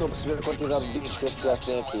 Mas não estou a perceber a quantidade de bichos que este gajo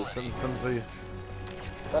tem aqui. Estamos aí.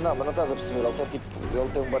 Não, mas não estás a perceber, ele tem tipo, ele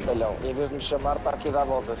tem um batalhão e em vez de me chamar está aqui a dar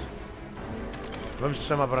voltas. Vamos te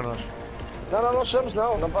chamar para nós. Não chames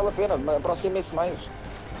não vale a pena, aproximem-se mais.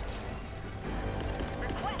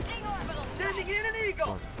 Sending in an eagle.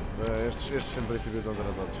 Pronto. Estes em princípio estão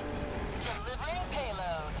tratados. Delivering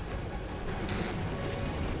payload.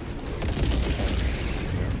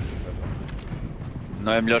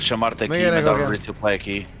 Não é melhor chamar-te aqui Nem e era mandar um alguém. resupply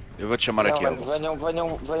aqui? Eu vou-te chamar Não, aqui, mano,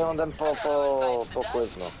 Elvis. venham andando para o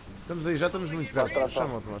coisa, não. Estamos aí, já estamos muito perto. Tá.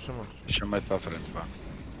 Chama, Tomás, chama. Chamei-te para a frente, vá.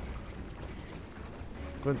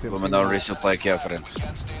 Quanto tempo? Vou mandar um resupply aqui à frente.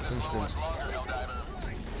 Temos tempo.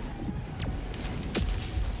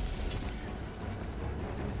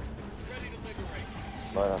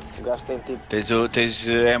 Bora, o gajo tem tipo, Tens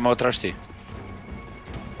ammo atrás de ti.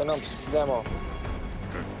 eu não preciso de ammo.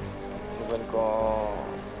 Eu venho com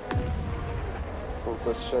o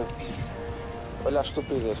coisa cheio. Olha a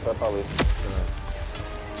estupidez, vai para ali.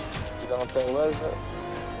 Já não tem laser.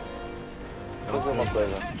 Vou fazer uma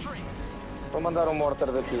coisa. Vou mandar um mortar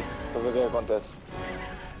daqui para ver o que acontece.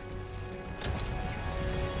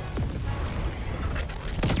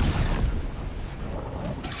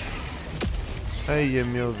 Ai,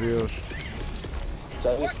 meu Deus.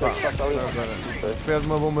 Já viste o que passa ali? Pede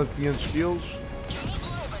uma bomba de 500 kg.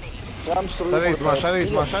 Já mostrou. Sai daí, Tomás, sai daí,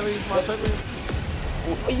 Tomás, sai daí.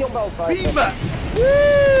 E um Valsassina. Pimba!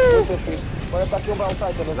 Olha, está aqui um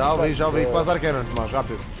Valsassina. Já ouvi, quase arcana, Tomás,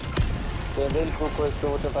 rápido. Entende-lhe com a coisa que eu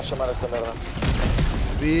vou tentar chamar esta merda.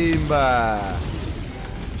 Pimba!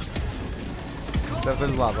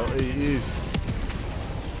 Acerta-lhe de lado, isso.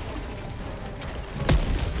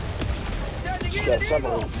 Esquece, chama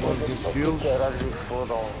o skills. caralho,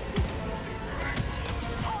 fodam.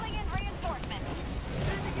 Calling in reinforcements.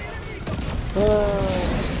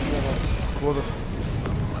 Foda-se.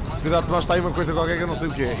 Cuidado, Tomás, está aí uma coisa qualquer que eu não sei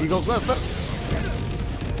o que é. Eagle Cluster!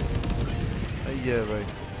 Aí é bem.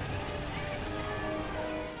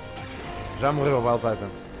 Já morreu o Wild Titan.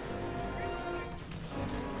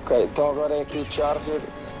 Ok, então agora é aqui o Charger.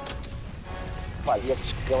 Pá, e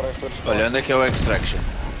estes cabrões todos estão. Olha, onde é que é o Extraction?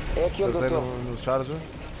 É aqui onde eu Acertei estou. no charger.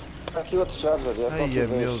 Aqui outro Charger, já estão Ai, aqui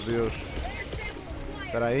meu dois. Deus.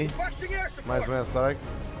 Espera aí. Mais um airstrike.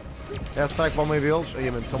 Airstrike para o meio deles. Ai,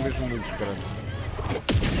 mano, são mesmo muitos, caralho.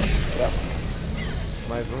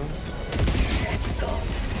 Mais um.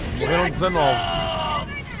 Morreram 19.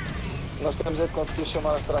 Nós temos é de conseguir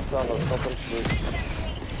chamar a extração, nós não estamos felizes.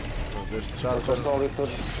 Este Eles charger. estão ali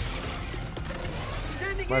todos.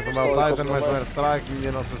 Mais um Bell Titan, mais um airstrike.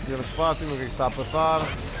 Minha Nossa Senhora de Fátima, o que é que está a passar?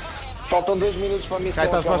 Faltam 2 minutos para a missão. Cá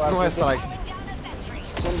estás acabar. fácil no airstrike.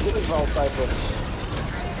 São 2 Valsassina.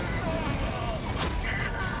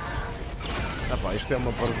 Ah pá, isto é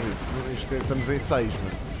uma parvoíce. Estamos em 6,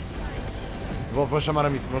 mano. Vou chamar a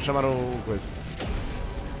missa, vou chamar o coisa.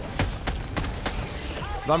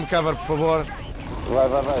 Dá-me cover, por favor. Vai.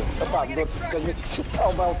 Epá, tenho que chutar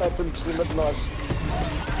o Valsassina por cima de nós.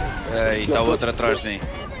 E está outro atrás de mim.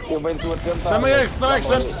 Eu bem estou a tentar. Chama aí a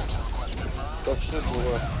extraction!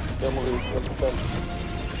 Eu morri, entretanto.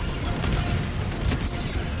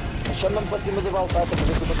 Chama-me para cima do Valsassina para ver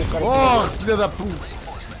se eu vou ter que ficar. Oh, filha da puta!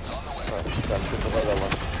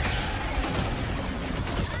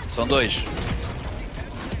 São dois.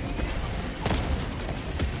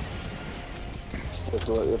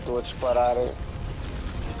 Eu estou a disparar.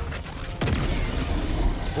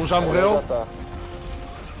 Um já morreu. Já tá.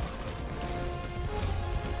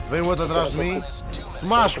 Vem o outro atrás de mim.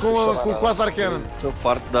 Tomás, com o Quasar Cannon. Estou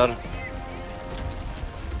farto de dar.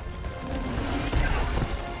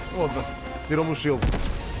 Foda-se. Tirou-me o shield.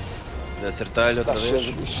 Acertei-lhe outra Está vez.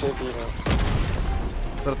 cheio de bicho aqui, não.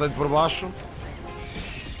 Acertei-lhe por baixo.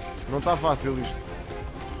 Não está fácil isto.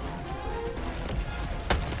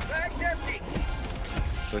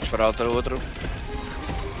 Estou a disparar outro.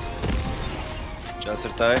 Já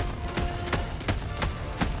acertei.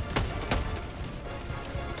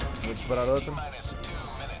 Vou disparar outro.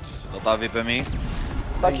 Ele está a vir para mim.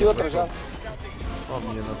 Está aqui outra já. Oh,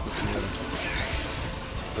 minha Nossa Senhora.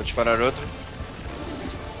 Vou disparar outro.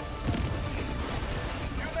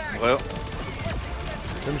 Morreu.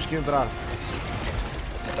 Temos que entrar.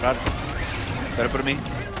 Espera por mim.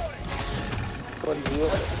 Pode vir.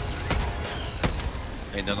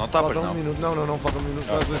 Ainda não está, pois Falta um não. minuto. Não, falta um minuto.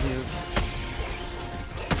 Quase 2 minutos.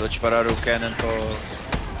 Estou a disparar o cannon para o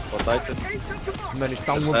Titan. Mano, isto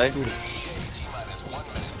está um Acertei. absurdo.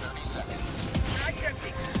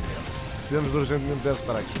 Precisamos urgentemente de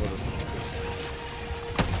airstrikes, foda-se.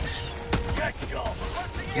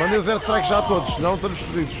 Mandem os airstrikes já a todos, senão estamos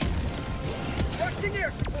fodidos.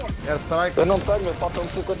 Airstrike. Eu não tenho, faltam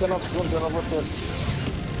 59 segundos, eu não vou ter.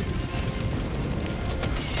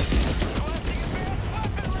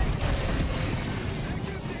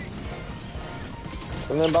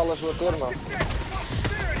 Eu nem balas vou ter, não.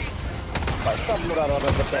 Vai, está a demorar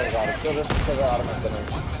horas a carregar, todas que cada arma também.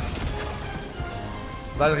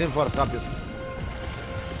 Dá-lhe reforço, rápido.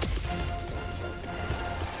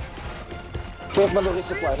 Quem é que mandou o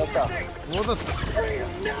resupply? Onde é que está? Foda-se.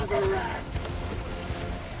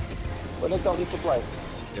 Onde é que está o resupply?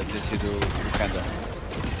 Deve ter sido o Kanda.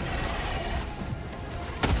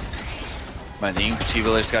 Mano, é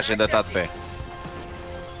impossível, este gajo ainda está de pé.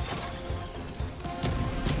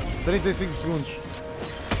 35 segundos.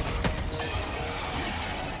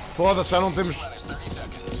 Foda-se, já não temos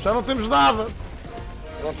nada.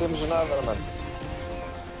 Não temos nada, mano.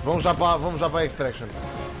 Vamos já para a extraction.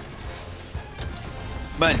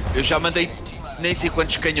 Mano, eu já mandei nem sei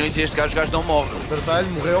quantos canhões e este gajo não morre.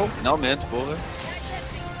 Acertei-lhe, morreu. Finalmente, porra.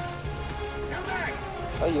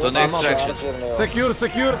 Estou na extraction.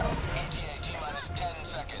 Secure.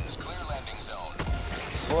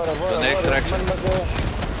 Bora. Tô na extraction. Mano, mas é...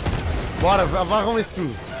 Bora, avarram isso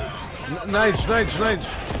tudo. Nades. Estou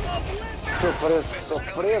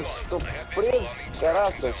preso.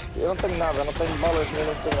 Caraças. Eu não tenho nada, não tenho balas nem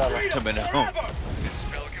não tenho nada. Também não.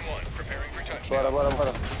 Bora.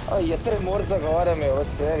 Ai, é tremores agora, meu, a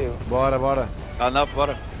sério. Bora. Ah, não,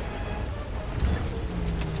 bora.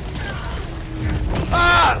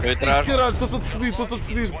 Ah! Estou a entrar. Caralho, estou todo fodido.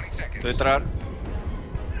 Estou a entrar.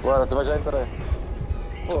 Bora, também já entrei.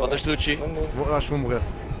 Só faltas tu, Chi. Acho que vou morrer.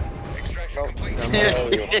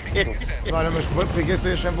 Olha, mas fiquei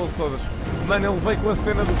sem as samples todas. Mano, ele veio com a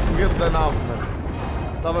cena do foguete da nave, mano.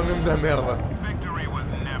 Estava mesmo da merda.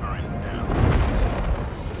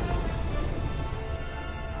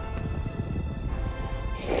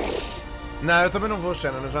 Não, eu também não vou,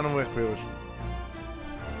 Shannon, eu já não vou RP hoje.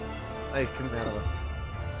 Ai, que merda.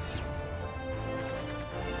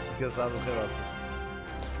 Que azar do caraças.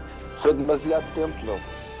 Foi demasiado tempo, não.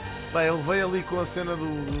 Bem, ele veio ali com a cena do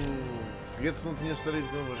foguetes não tinha estarido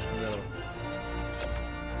convosco, merda.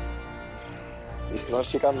 E se nós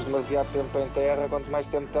ficarmos demasiado tempo em terra, quanto mais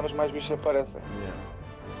tempo estamos, mais bichos aparecem. Yeah.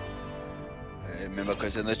 É a mesma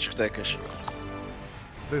coisa nas discotecas.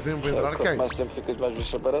 Tens aí um para entrar, Quanto quem? mais tempo ficas, mais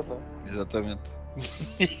bichos aparecem. Exatamente.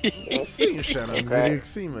 Sim, o Shannon, diria que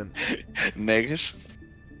sim, mano. Negas?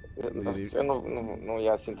 Eu não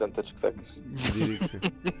ia assim tantas discotecas. Diria que sim.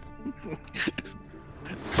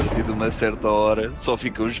 A partir de uma certa hora só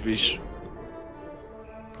ficam os bichos.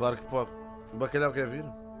 Claro que pode. O bacalhau quer vir?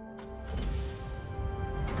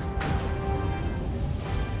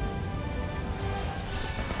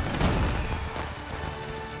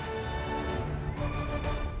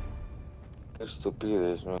 Que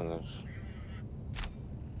estupidez, manos.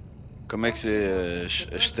 Como é que se vê as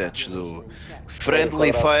stats do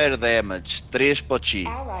Friendly Fire Damage? 3 para o Chi.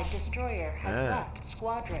 Allied destroyer has Ah. left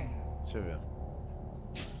squadron. Deixa eu ver.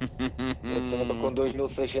 Eu estou com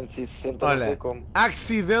 2660, não sei Olha, como.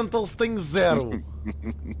 Accidentals tem 0.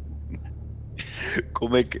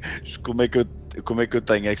 Como é que eu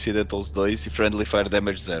tenho Accidentals 2 e Friendly Fire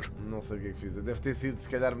Damage 0? Não sei o que é que fiz. Deve ter sido, se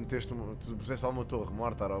calhar, tu puseste alguma torre,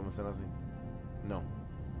 mortar ou uma cena assim. Não.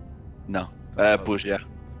 Não. Ah, pus já.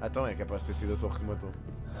 Ah, então é capaz de ter sido a torre que matou.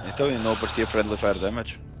 Então não aparecia Friendly Fire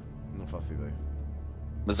Damage? Não faço ideia.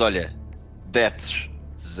 Mas olha, Deaths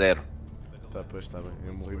 0. Tá, pois está bem.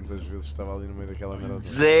 Eu morri muitas vezes, estava ali no meio daquela merda toda.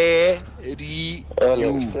 Zero. Olha,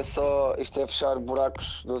 isto é fechar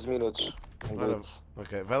buracos 12 minutos. Ora,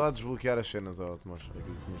 ok, vai lá desbloquear as cenas, ó, Tomás. Aquilo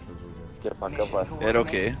que tinhas para desbloquear. Que é para acabar. Era o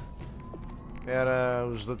quê? Era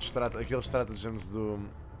os outros aqueles stratagems do...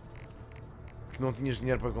 que não tinhas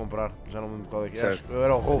dinheiro para comprar. Já não me lembro qual é que era. Certo.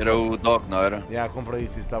 Era o Rolf. Era o Dog, não era? Comprei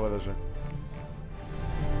isso e estava da gente.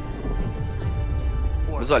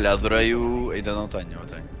 Mas olha, adorei o... ainda não tenho,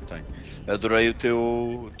 tenho. Adorei o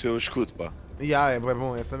teu escudo, pá. É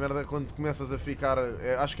bom, essa merda quando começas a ficar...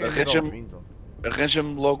 acho que é nível 20. Então.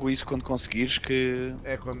 Arranja-me logo isso quando conseguires que...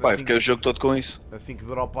 É quando, Pá, assim, fiquei o jogo todo com isso. assim que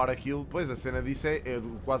dropar aquilo, depois a cena disso é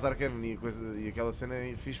do quase arcane e aquela cena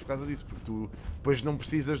é fixe por causa disso, porque tu depois não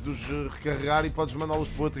precisas de os recarregar e podes mandá-los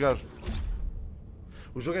para o outro gajo.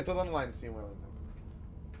 O jogo é todo online, sim, Wellington.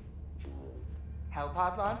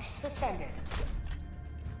 Hellpod launch suspended.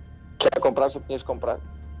 Já compraste o que tinhas de comprar?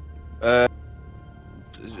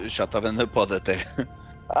 Já estava na pod até.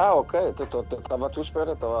 Ah, ok. Estava à tua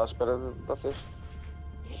espera. Estava à espera de vocês.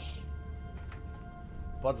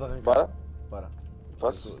 Podes arrancar. Para? Para.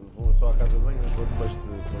 Posso? Vou só à casa de banho, mas vou depois de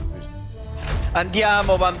tomamos isto.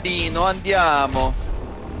 Andiamo bambino, andiamo.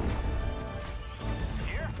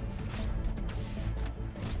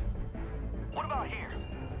 What about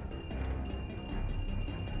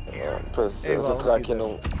here? Pois, É igual, vou entrar não aqui no...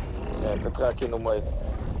 vou entrar aqui no meio.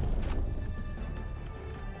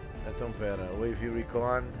 Então pera, Wavy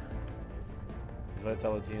Recon,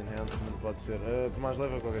 Vitality Enhancement pode ser. Tomás,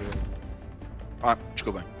 leva qualquer coisa. Ah,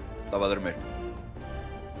 desculpem, estava a dormir.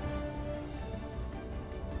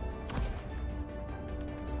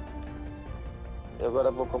 E agora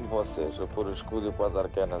vou como vocês, vou pôr o escudo e pôr as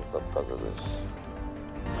arcanas só por causa disso.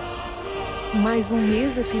 Mais um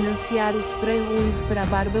mês a financiar o spray ruivo para a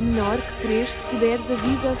barba melhor que 3. Se puderes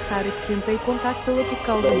avisa a Sara que tentei contactá-la por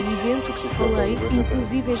causa do evento que te falei,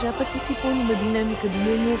 inclusive já participou numa dinâmica do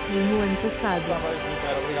meu núcleo no ano passado. Tá bem,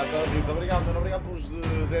 cara, obrigado, já disse. Obrigado, mano, obrigado pelos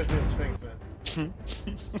 10 meses, thanks, man.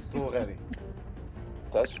 Estou ready.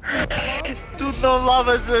 Estás? Tu não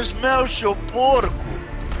lavas as mãos, seu porco!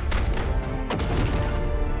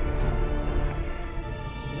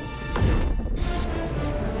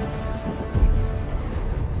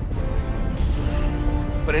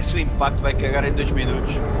 Parece que o impacto vai cagar em 2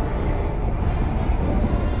 minutos.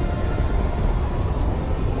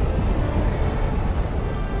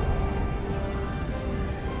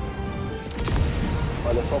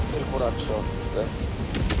 Olha, só 6 buracos só. Né?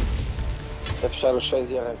 É fechar os 6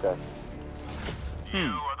 e arrancar.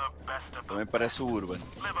 Também parece o Urban.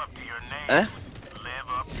 Live up to your name. Hã? Live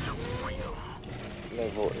up to freedom. Nem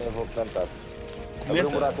vou plantar. Abri Comenta.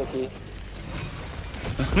 um buraco aqui.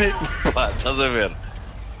 Pá, estás a ver?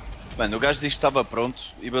 Mano, o gajo disse que estava pronto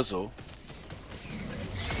e vazou.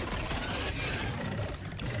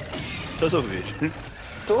 Estás a ouvir?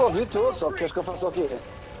 Estou a ouvir, estou. Só que queres que eu faça o quê?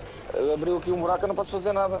 Abriu aqui um buraco, eu não posso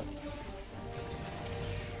fazer nada.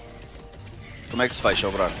 Como é que se fecha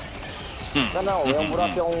o buraco? Não, é um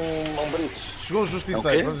buraco, é um bridge. Chegou o É o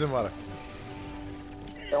justiceiro, quê? vamos embora.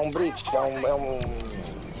 É um bridge, é um...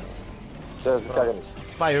 Já se caga nisso.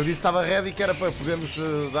 Pá, eu disse que estava ready que era para podermos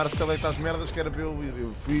dar select às merdas que era para eu ir.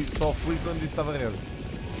 Eu só fui quando disse que estava ready.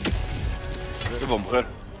 Eu vou morrer.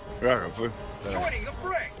 Já foi. Joining the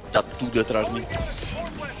fray. Está tudo atrás de mim. Going down as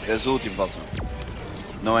support weapon. És o último, Valsa.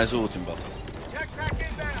 Não és o último, Valsa. Tech pack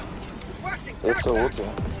inbound. Requesting Eu tech sou o pack.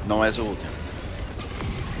 último. Não és o último.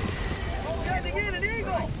 Sending in an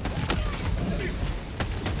eagle.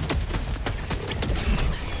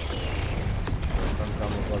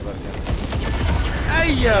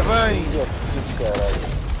 Eia, bem! Que caralho.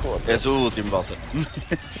 Foda-se. És o último, Valsa.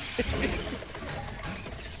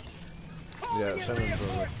 Chama-me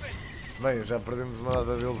toda. Bem, já perdemos uma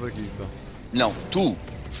data deles aqui, só. Não, tu.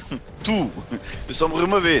 Tu. Eu só morri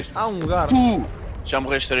uma vez. Há um lugar. Tu. Já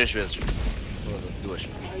morreste 3 vezes. Foda-se. 2.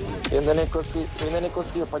 Eu ainda nem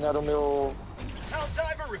consegui apanhar o meu.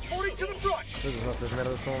 Helldiver reporting to the front. Pois, as nossas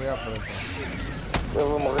merdas estão ali à frente. Eu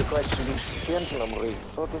vou morrer com estes bichos pequenos, não morri.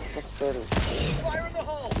 Foda-se, a sério. Fire in the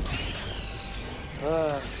hole.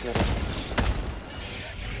 Ah, caralho.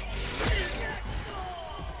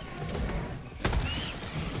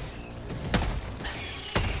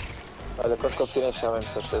 Olha, quando conseguirem chamem-me,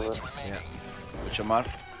 se favor. Vou chamar.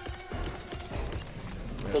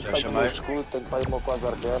 Tenho Já pai do meu chamei. escudo, tenho pai do meu quase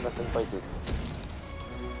arcana, tenho pai tudo.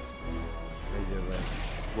 Eia, bem.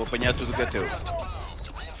 Vou apanhar tudo que é teu.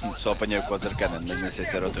 Só apanhei o quadro arcana, mas nem sei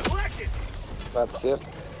se era o teu. Collected. Vai de ser?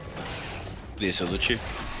 Podia ser o do Chi.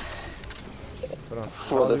 Pronto.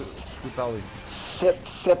 Foda-se. Escuta ali.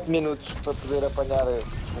 7 minutos para poder apanhar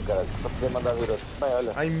um caralho, para poder mandar vir outro. Bem,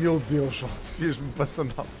 olha. Ai meu Deus, me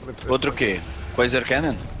passando à frente. Outro quê? Quasar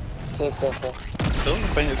Cannon? Sim, sim, sim. Então,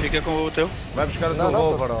 apanha, fica com o teu. Vai buscar o teu Não,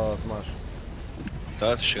 não, revólver, ó Tomás.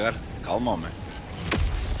 Está a chegar. Calma, homem.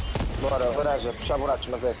 Bora, varagem, puxar buracos,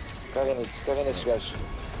 mas é. Caguem nisso, caguem nesses gajos.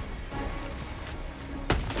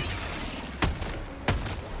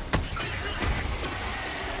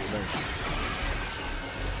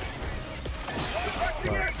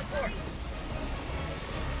 Requesting air support.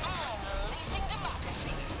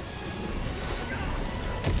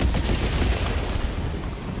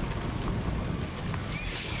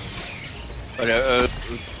 Olha,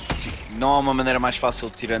 não há uma maneira mais fácil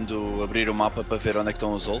tirando abrir o mapa para ver onde é que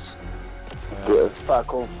estão os holes? Pá,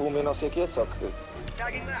 com fumo e não sei o que, só que.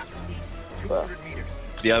 Tagging map. East. Pá. 200 meters.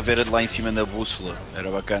 Podia haver lá em cima na bússola,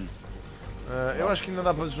 era bacana. Eu acho que ainda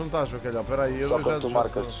dá para desjuntar, bacalhau. Espera aí, eu Só já quando tu desjunto.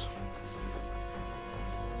 marcas.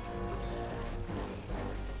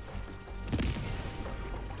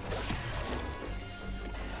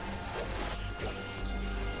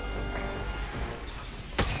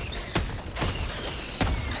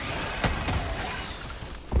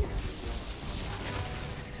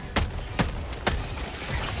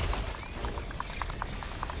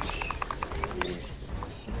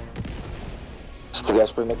 Este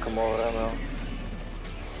gajo primeiro que morre, não.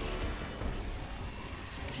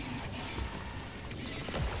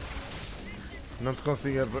 Não te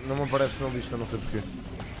consigo, não me aparece na lista, não sei porquê.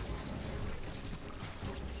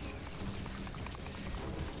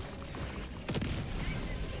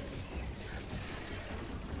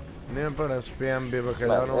 Nem aparece, PMB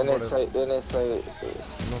bacalhau não Eu nem aparece. sei, eu nem sei.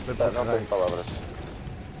 Não sei Pá, porquê. não tenho palavras.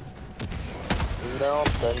 Não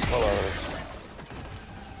tenho palavras.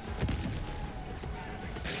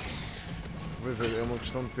 Pois é uma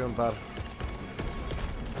questão de tentar.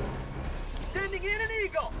 Sending in an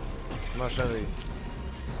eagle. Mas sai daí.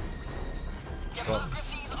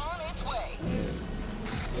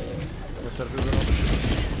 Com certeza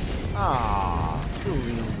não. Ah, que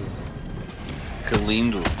lindo. Que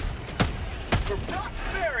lindo! For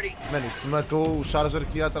prosperity. Mano, isso matou o Charger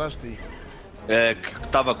que ia atrás de ti. É, que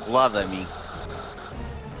estava colado a mim.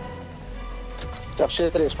 Já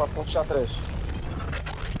fechei 3, pode fechar 3.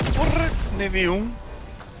 Porra, nem vi um.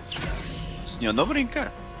 O senhor não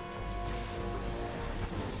brinca.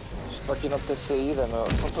 Isto aqui não tem saída, meu.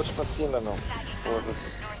 São todos para cima, meu.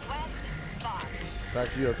 Foda-se. Está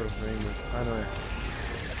aqui outro ainda. Ah, não é.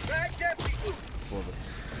 Bags empty.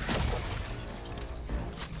 Foda-se.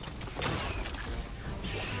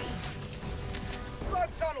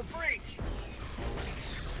 Flood tunnel breach.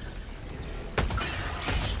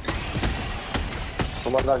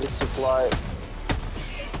 Vou mandar resupply.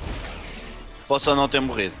 Posso ou não ter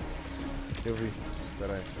morrido? Eu vi.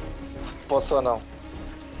 Espera aí. Posso ou não?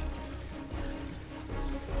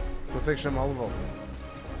 Consegues chamá-lo, Valsa?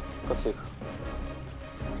 Consigo.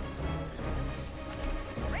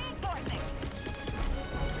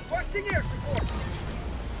 Requesting air support.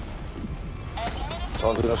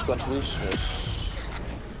 Só vir uns quantos bichos, mas.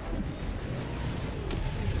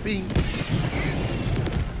 Pim!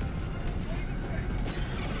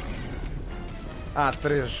 Ah,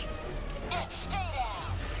 3.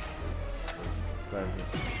 Tá a ver.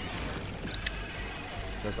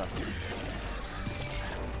 Já está.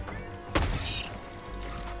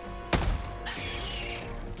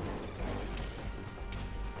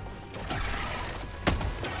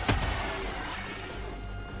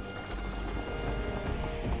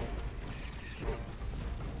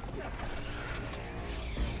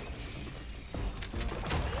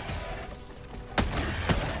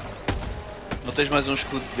 Não tens mais um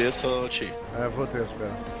escudo desse ou Chi? Vou ter,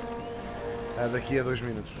 espera. Daqui a 2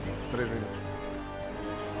 minutos. 3 minutos.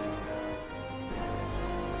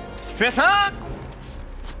 Espetáculo!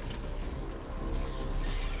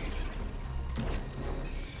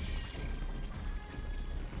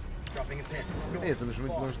 Dropping a pin. Ei, estamos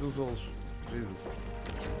muito longe dos olhos. Jesus.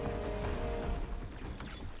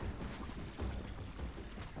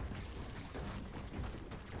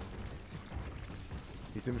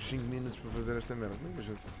 E temos 5 minutos para fazer esta merda. Como é que a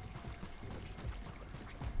gente...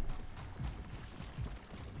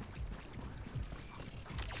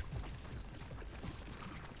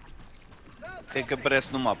 O que é que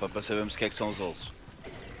aparece no mapa para sabermos o que é que são os olhos?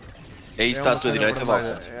 É isso que está à tua direita,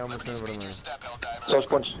 vermelha. Valsa? É uma cena vermelha. Só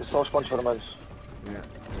os pontos vermelhos. Yeah.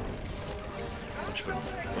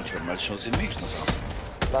 Pontos vermelhos são os inimigos, não são?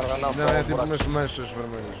 Não, Não, só é os tipo buracos. umas manchas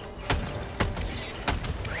vermelhas.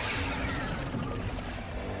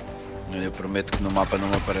 Eu prometo que no mapa não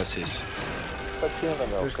me aparece isso. Para cima,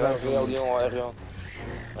 meu. Tens de Quero dar ver ali um R1.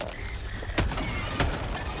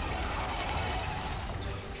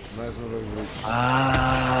 Mais uma vez bruto.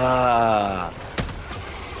 Ah!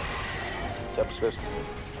 Já percebeste?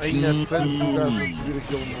 Ainda há tanto gajo a subir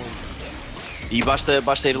aquele mundo. E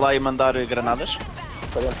basta ir lá e mandar granadas?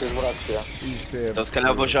 Para dentro dos buracos, já. Isto é. Então se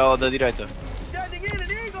calhar vou já ao da direita. Standing in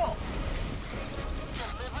an eagle.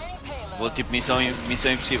 Vou tipo missão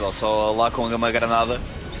impossível, só lá com uma granada.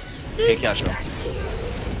 O que é que acham?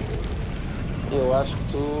 Eu acho que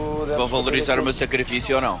tu deves Vão valorizar fazer o meu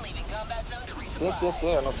sacrifício ou não? aquilo. Sim.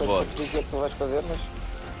 Eu não sei Boa. o que é que tu vais fazer, mas...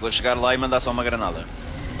 Vou chegar lá e mandar só uma granada.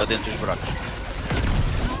 Para dentro dos buracos.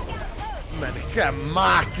 Mano, que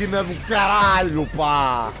máquina do caralho,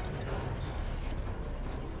 pá!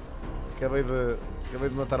 Acabei de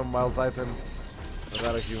matar um Mile Titan. A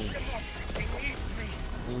dar aqui um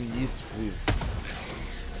hit feliz.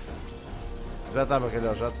 Já está,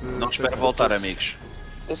 bacalhau, já te... Não te espero voltar, amigos.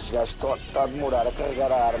 Este gajo está a demorar a carregar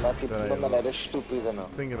a arma tipo, de Peraí, uma maneira estúpida, não.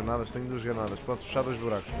 Tenho granadas, tenho 2 granadas. Posso fechar 2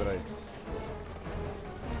 buracos, espera aí.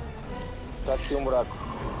 Está aqui um buraco.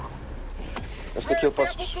 Este aqui eu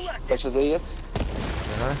posso... Podes fazer esse?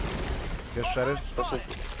 Queres fechar este? Podes fazer...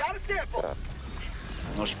 Got a sample.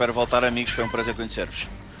 Não espero voltar, amigos. Foi um prazer conhecer-vos.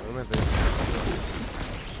 Realmente é isso.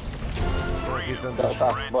 Estão aqui tantas...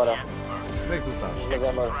 Tá, bora. Onde é que tu estás? Mas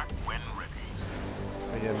é, mano.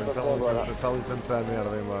 Ai, é, Estou mano, agora. está ali tanta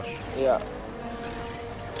merda em baixo. Yeah.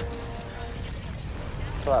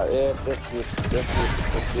 Pá, é seguir.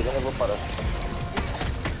 Eu não vou parar.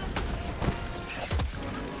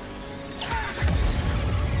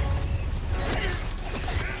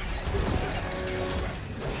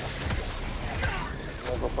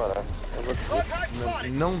 Não vou parar. Eu vou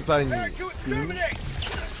seguir. Não tenho To Steam. exterminate.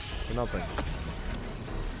 Eu não tenho.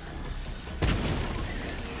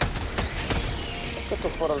 Eu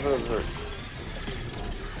estou fora de...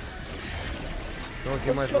 Estão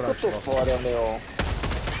aqui mais Como é buracos. que eu estou Valsa. fora, meu?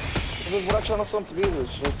 Os buracos já não são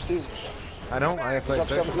pedidos, não precisos. Ah não? Ah, é só Já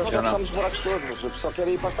este. fechamos Já não. os buracos todos. Eu só quero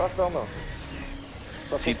ir para a extração, meu.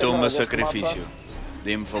 Só que Sinto o meu este mapa- sacrifício.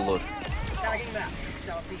 Dê-me valor. Tagging map.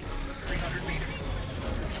 Southeast. 300 meters.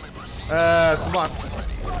 Combate.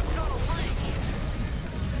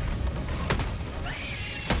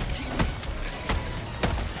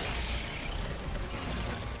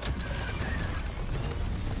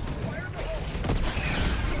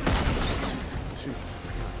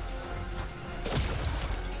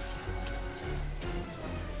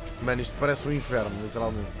 Mano, isto parece um inferno,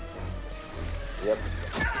 literalmente. Yep.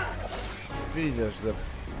 Filhas da...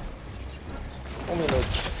 1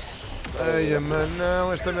 minuto. Eia, mano,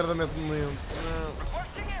 não, esta merda mete-me lento. Não.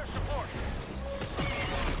 Requesting air support.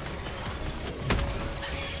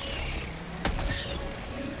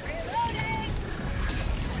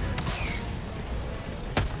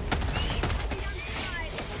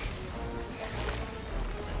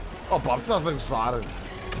 Opa, estás a gozar?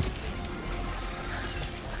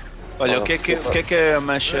 Olha, o que é que é a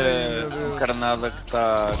mancha encarnada que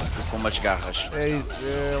está com umas garras? É isso,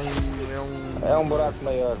 É um buraco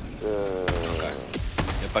maior.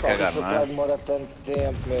 É para cagar, Isso não vai é? demorar tanto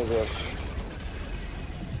tempo, meu Deus.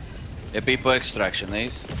 É para ir para a extraction, é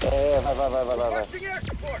isso? É, vai. Requesting air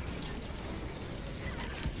support.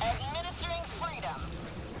 Administering freedom.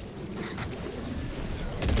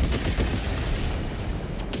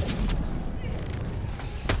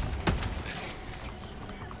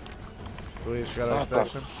 Estou a chegar à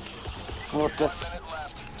extraction. Puta-se.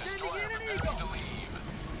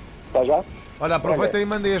 Está já? Olha, aproveita e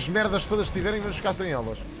mandem as merdas todas que tiverem e vamos ficar sem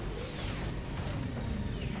elas.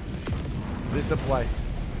 Resupply.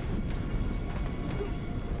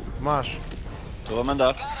 Tomás, Estou a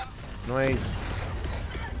mandar. Não é isso.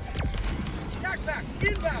 Backpack,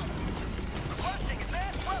 inbound. Launching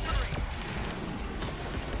advanced weaponry.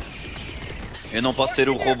 Eu não posso ter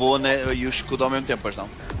o robô, né, e o escudo ao mesmo tempo, pois não?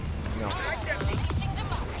 Não.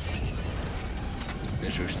 É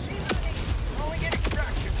justo. Calling in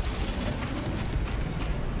extraction.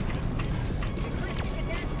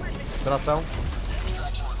 Tração.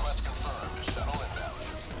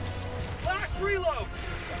 Last reload.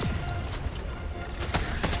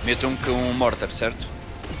 Mete um mortar, certo?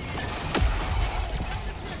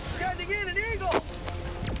 Sending in an eagle.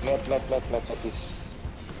 Mete isso.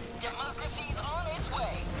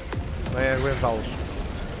 É aguentá-los.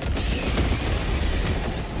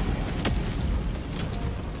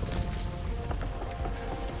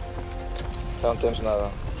 Já não temos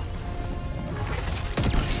nada.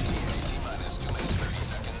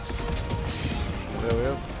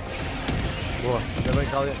 Morreu esse. Boa, ainda bem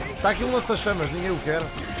que alguém... Está aqui um lança-chamas, ninguém o quer.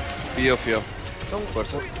 Fui eu. Então,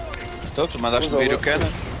 Força. Então, tu mandaste-me vir o cannon.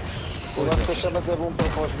 O lança-chamas é bom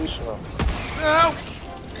para os bichos, não? não!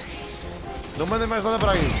 Não mandem mais nada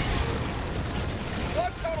para aí.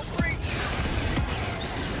 One total breach.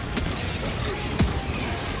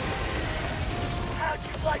 How'd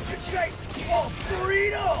you like to chase all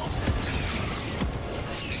burrito?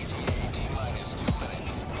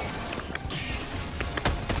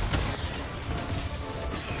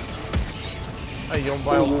 Aí é um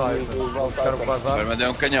Valsassina. Vou buscar o Agora bazar. mandei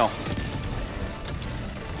um canhão.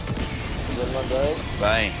 Já mandei.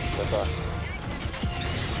 Bem. Já está.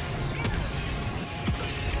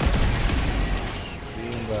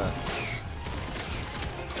 Linda.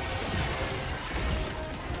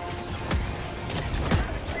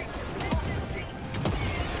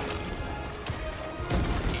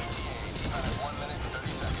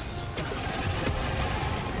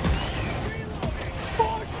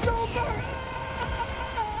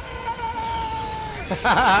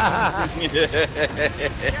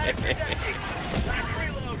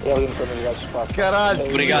 É ali no caminho de espaço. Caralho,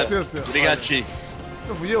 Obrigado. resistência. Obrigado, Chi.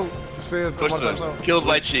 Não fui eu. Isto é a Força, morta não. força. Killed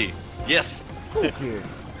by Chi. Yes. O quê?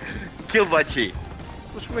 Killed by Chi.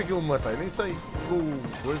 Mas como é que eu me matei? Nem sei. Com o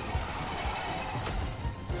coisa.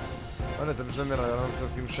 Olha, estamos na merda, agora não nos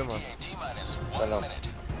conseguimos chamar. Ah, não.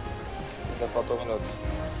 Ainda falta um minuto.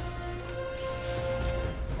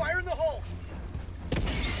 Fire in the hole.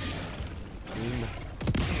 Linda.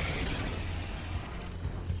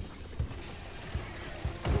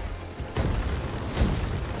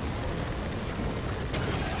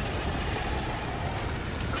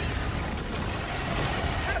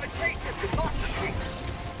 Have a taste of democracy.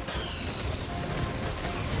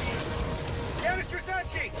 Canister's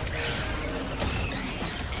empty.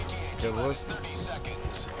 Que gosto.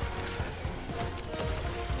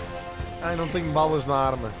 Ai, não tenho balas na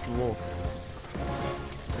arma. Que bom.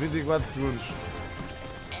 24 segundos.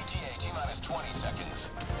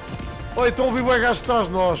 Oi, estão a ouvir bem gajos atrás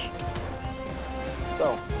de nós.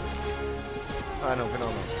 Então, Ah, não, afinal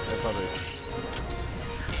não. É só ver.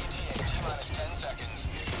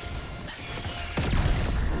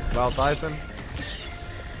 Val Titan.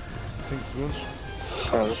 5 segundos.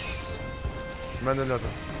 Manda-lhe outra.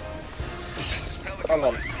 ah,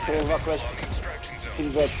 mano, estou a levar com este filho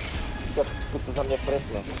de putas à minha frente,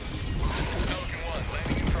 não.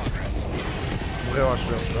 Morreu, acho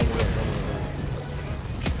eu. Já morreu.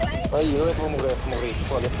 Ai, eu é que vou morrer, morri.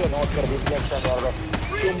 Olha, eu não acredito nesta merda.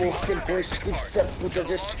 Eu morro sempre com estes filhos de 7 putas,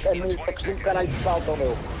 estes canucos de um caralho de saltam,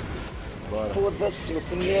 meu. Bora. Foda-se, meu,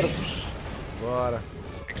 que nervos. Bora.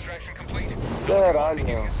 Caralho,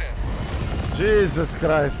 meu. Jesus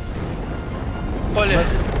Christ. Olha,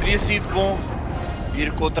 teria sido bom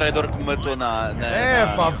ir com o traidor que me matou na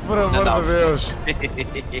Pá, por amor de nave. Deus.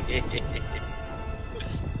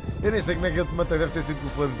 Eu nem sei como é que eu te matei, deve ter sido com o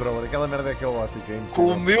flamethrower. Aquela merda é caótica, é Com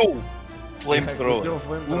impossível. o meu Com o flamethrower. teu O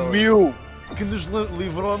flamethrower. meu. Que nos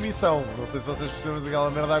livrou a missão. Não sei se vocês perceberam, mas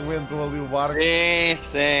aquela merda aguentou ali o barco.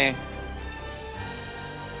 Sim.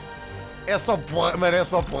 É só porrada, mano, é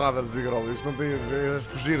só porrada, Besigrolo. Isto não tem a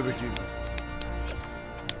fugir daqui.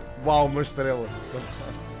 Uau, uma estrela.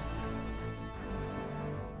 Fantástico.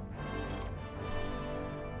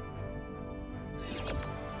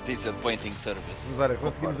 Disappointing service. Mas olha,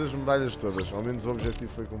 conseguimos as medalhas todas. Ao menos o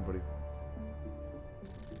objetivo foi cumprido.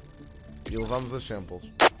 E levámos as samples.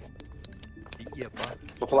 Ia, pá.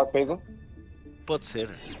 Vou falar comigo? Pode ser.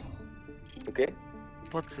 O quê?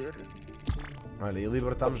 Pode ser. Olha, e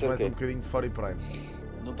libertámos Pode ser o mais quê? um bocadinho de Fora e Prime.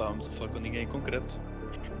 Não estávamos a falar com ninguém em concreto.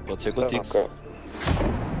 Pode ser Tá, contigo. ok.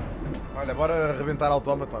 Olha, bora arrebentar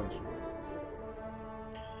automatons.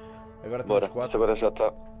 Agora Bora, temos 4. isto agora já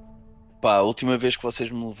está. Pá, a última vez que vocês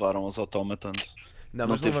me levaram aos automatons, Não,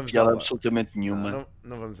 Não mas não teve vamos piada Helldive. absolutamente nenhuma.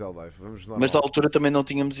 Não vamos Helldivers, vamos normal. Mas na altura também não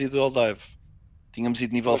tínhamos ido ao dive. Tínhamos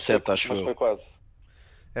ido nível 7, acho Mas eu. foi quase.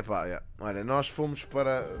 Epá, yeah. Olha, nós fomos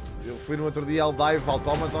para... Eu fui no outro dia Helldive,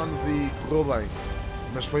 Automatons e correu bem.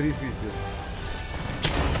 Mas foi difícil.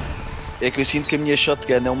 É que eu sinto que a minha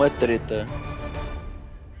shotgun é uma treta.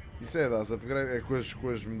 Isso é das upgrade, é com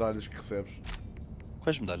as medalhas que recebes.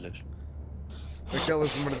 Quais medalhas?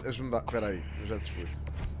 Aquelas as medalhas... Espera aí, eu já te explico.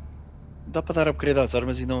 Dá para dar upgrade às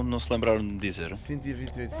armas e não se lembraram de me dizer.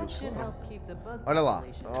 128 kills. Olha lá,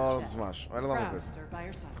 oh Tomás, olha lá uma coisa.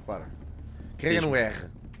 Repara. Carrega no R.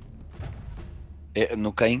 É,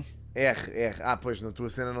 no quem? R. Ah, pois, na tua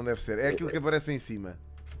cena não deve ser. É aquilo que aparece em cima.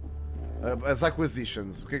 As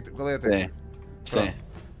acquisitions. Qual é a técnica? Sim.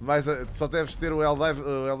 Só deves ter o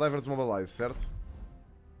Helldivers Mobilize, certo?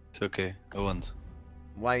 Sei o quê? Aonde?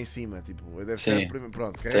 Lá em cima, tipo, deve Sim. ser primeiro.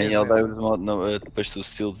 Pronto, Tem carregas nessa. Helldivers, depois do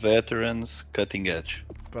Steel Veterans, Cutting Edge.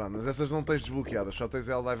 Pronto, mas essas não tens desbloqueadas, só tens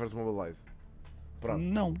Helldivers Mobilize. Pronto.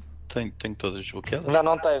 Não, tenho todas desbloqueadas.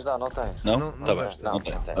 Não tens, não tens. Não? Não Tá bem, deves ter. não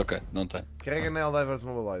tem. Não tem. Ok, não tem. Carrega na Helldivers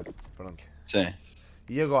Mobilize. Pronto. Sim.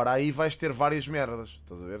 E agora aí vais ter várias merdas,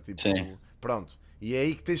 estás a ver? Tipo, Sim. pronto. E é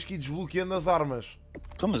aí que tens que ir desbloqueando as armas.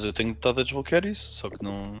 Então, mas eu tenho estado a desbloquear isso, só que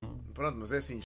não. Pronto, mas é assim,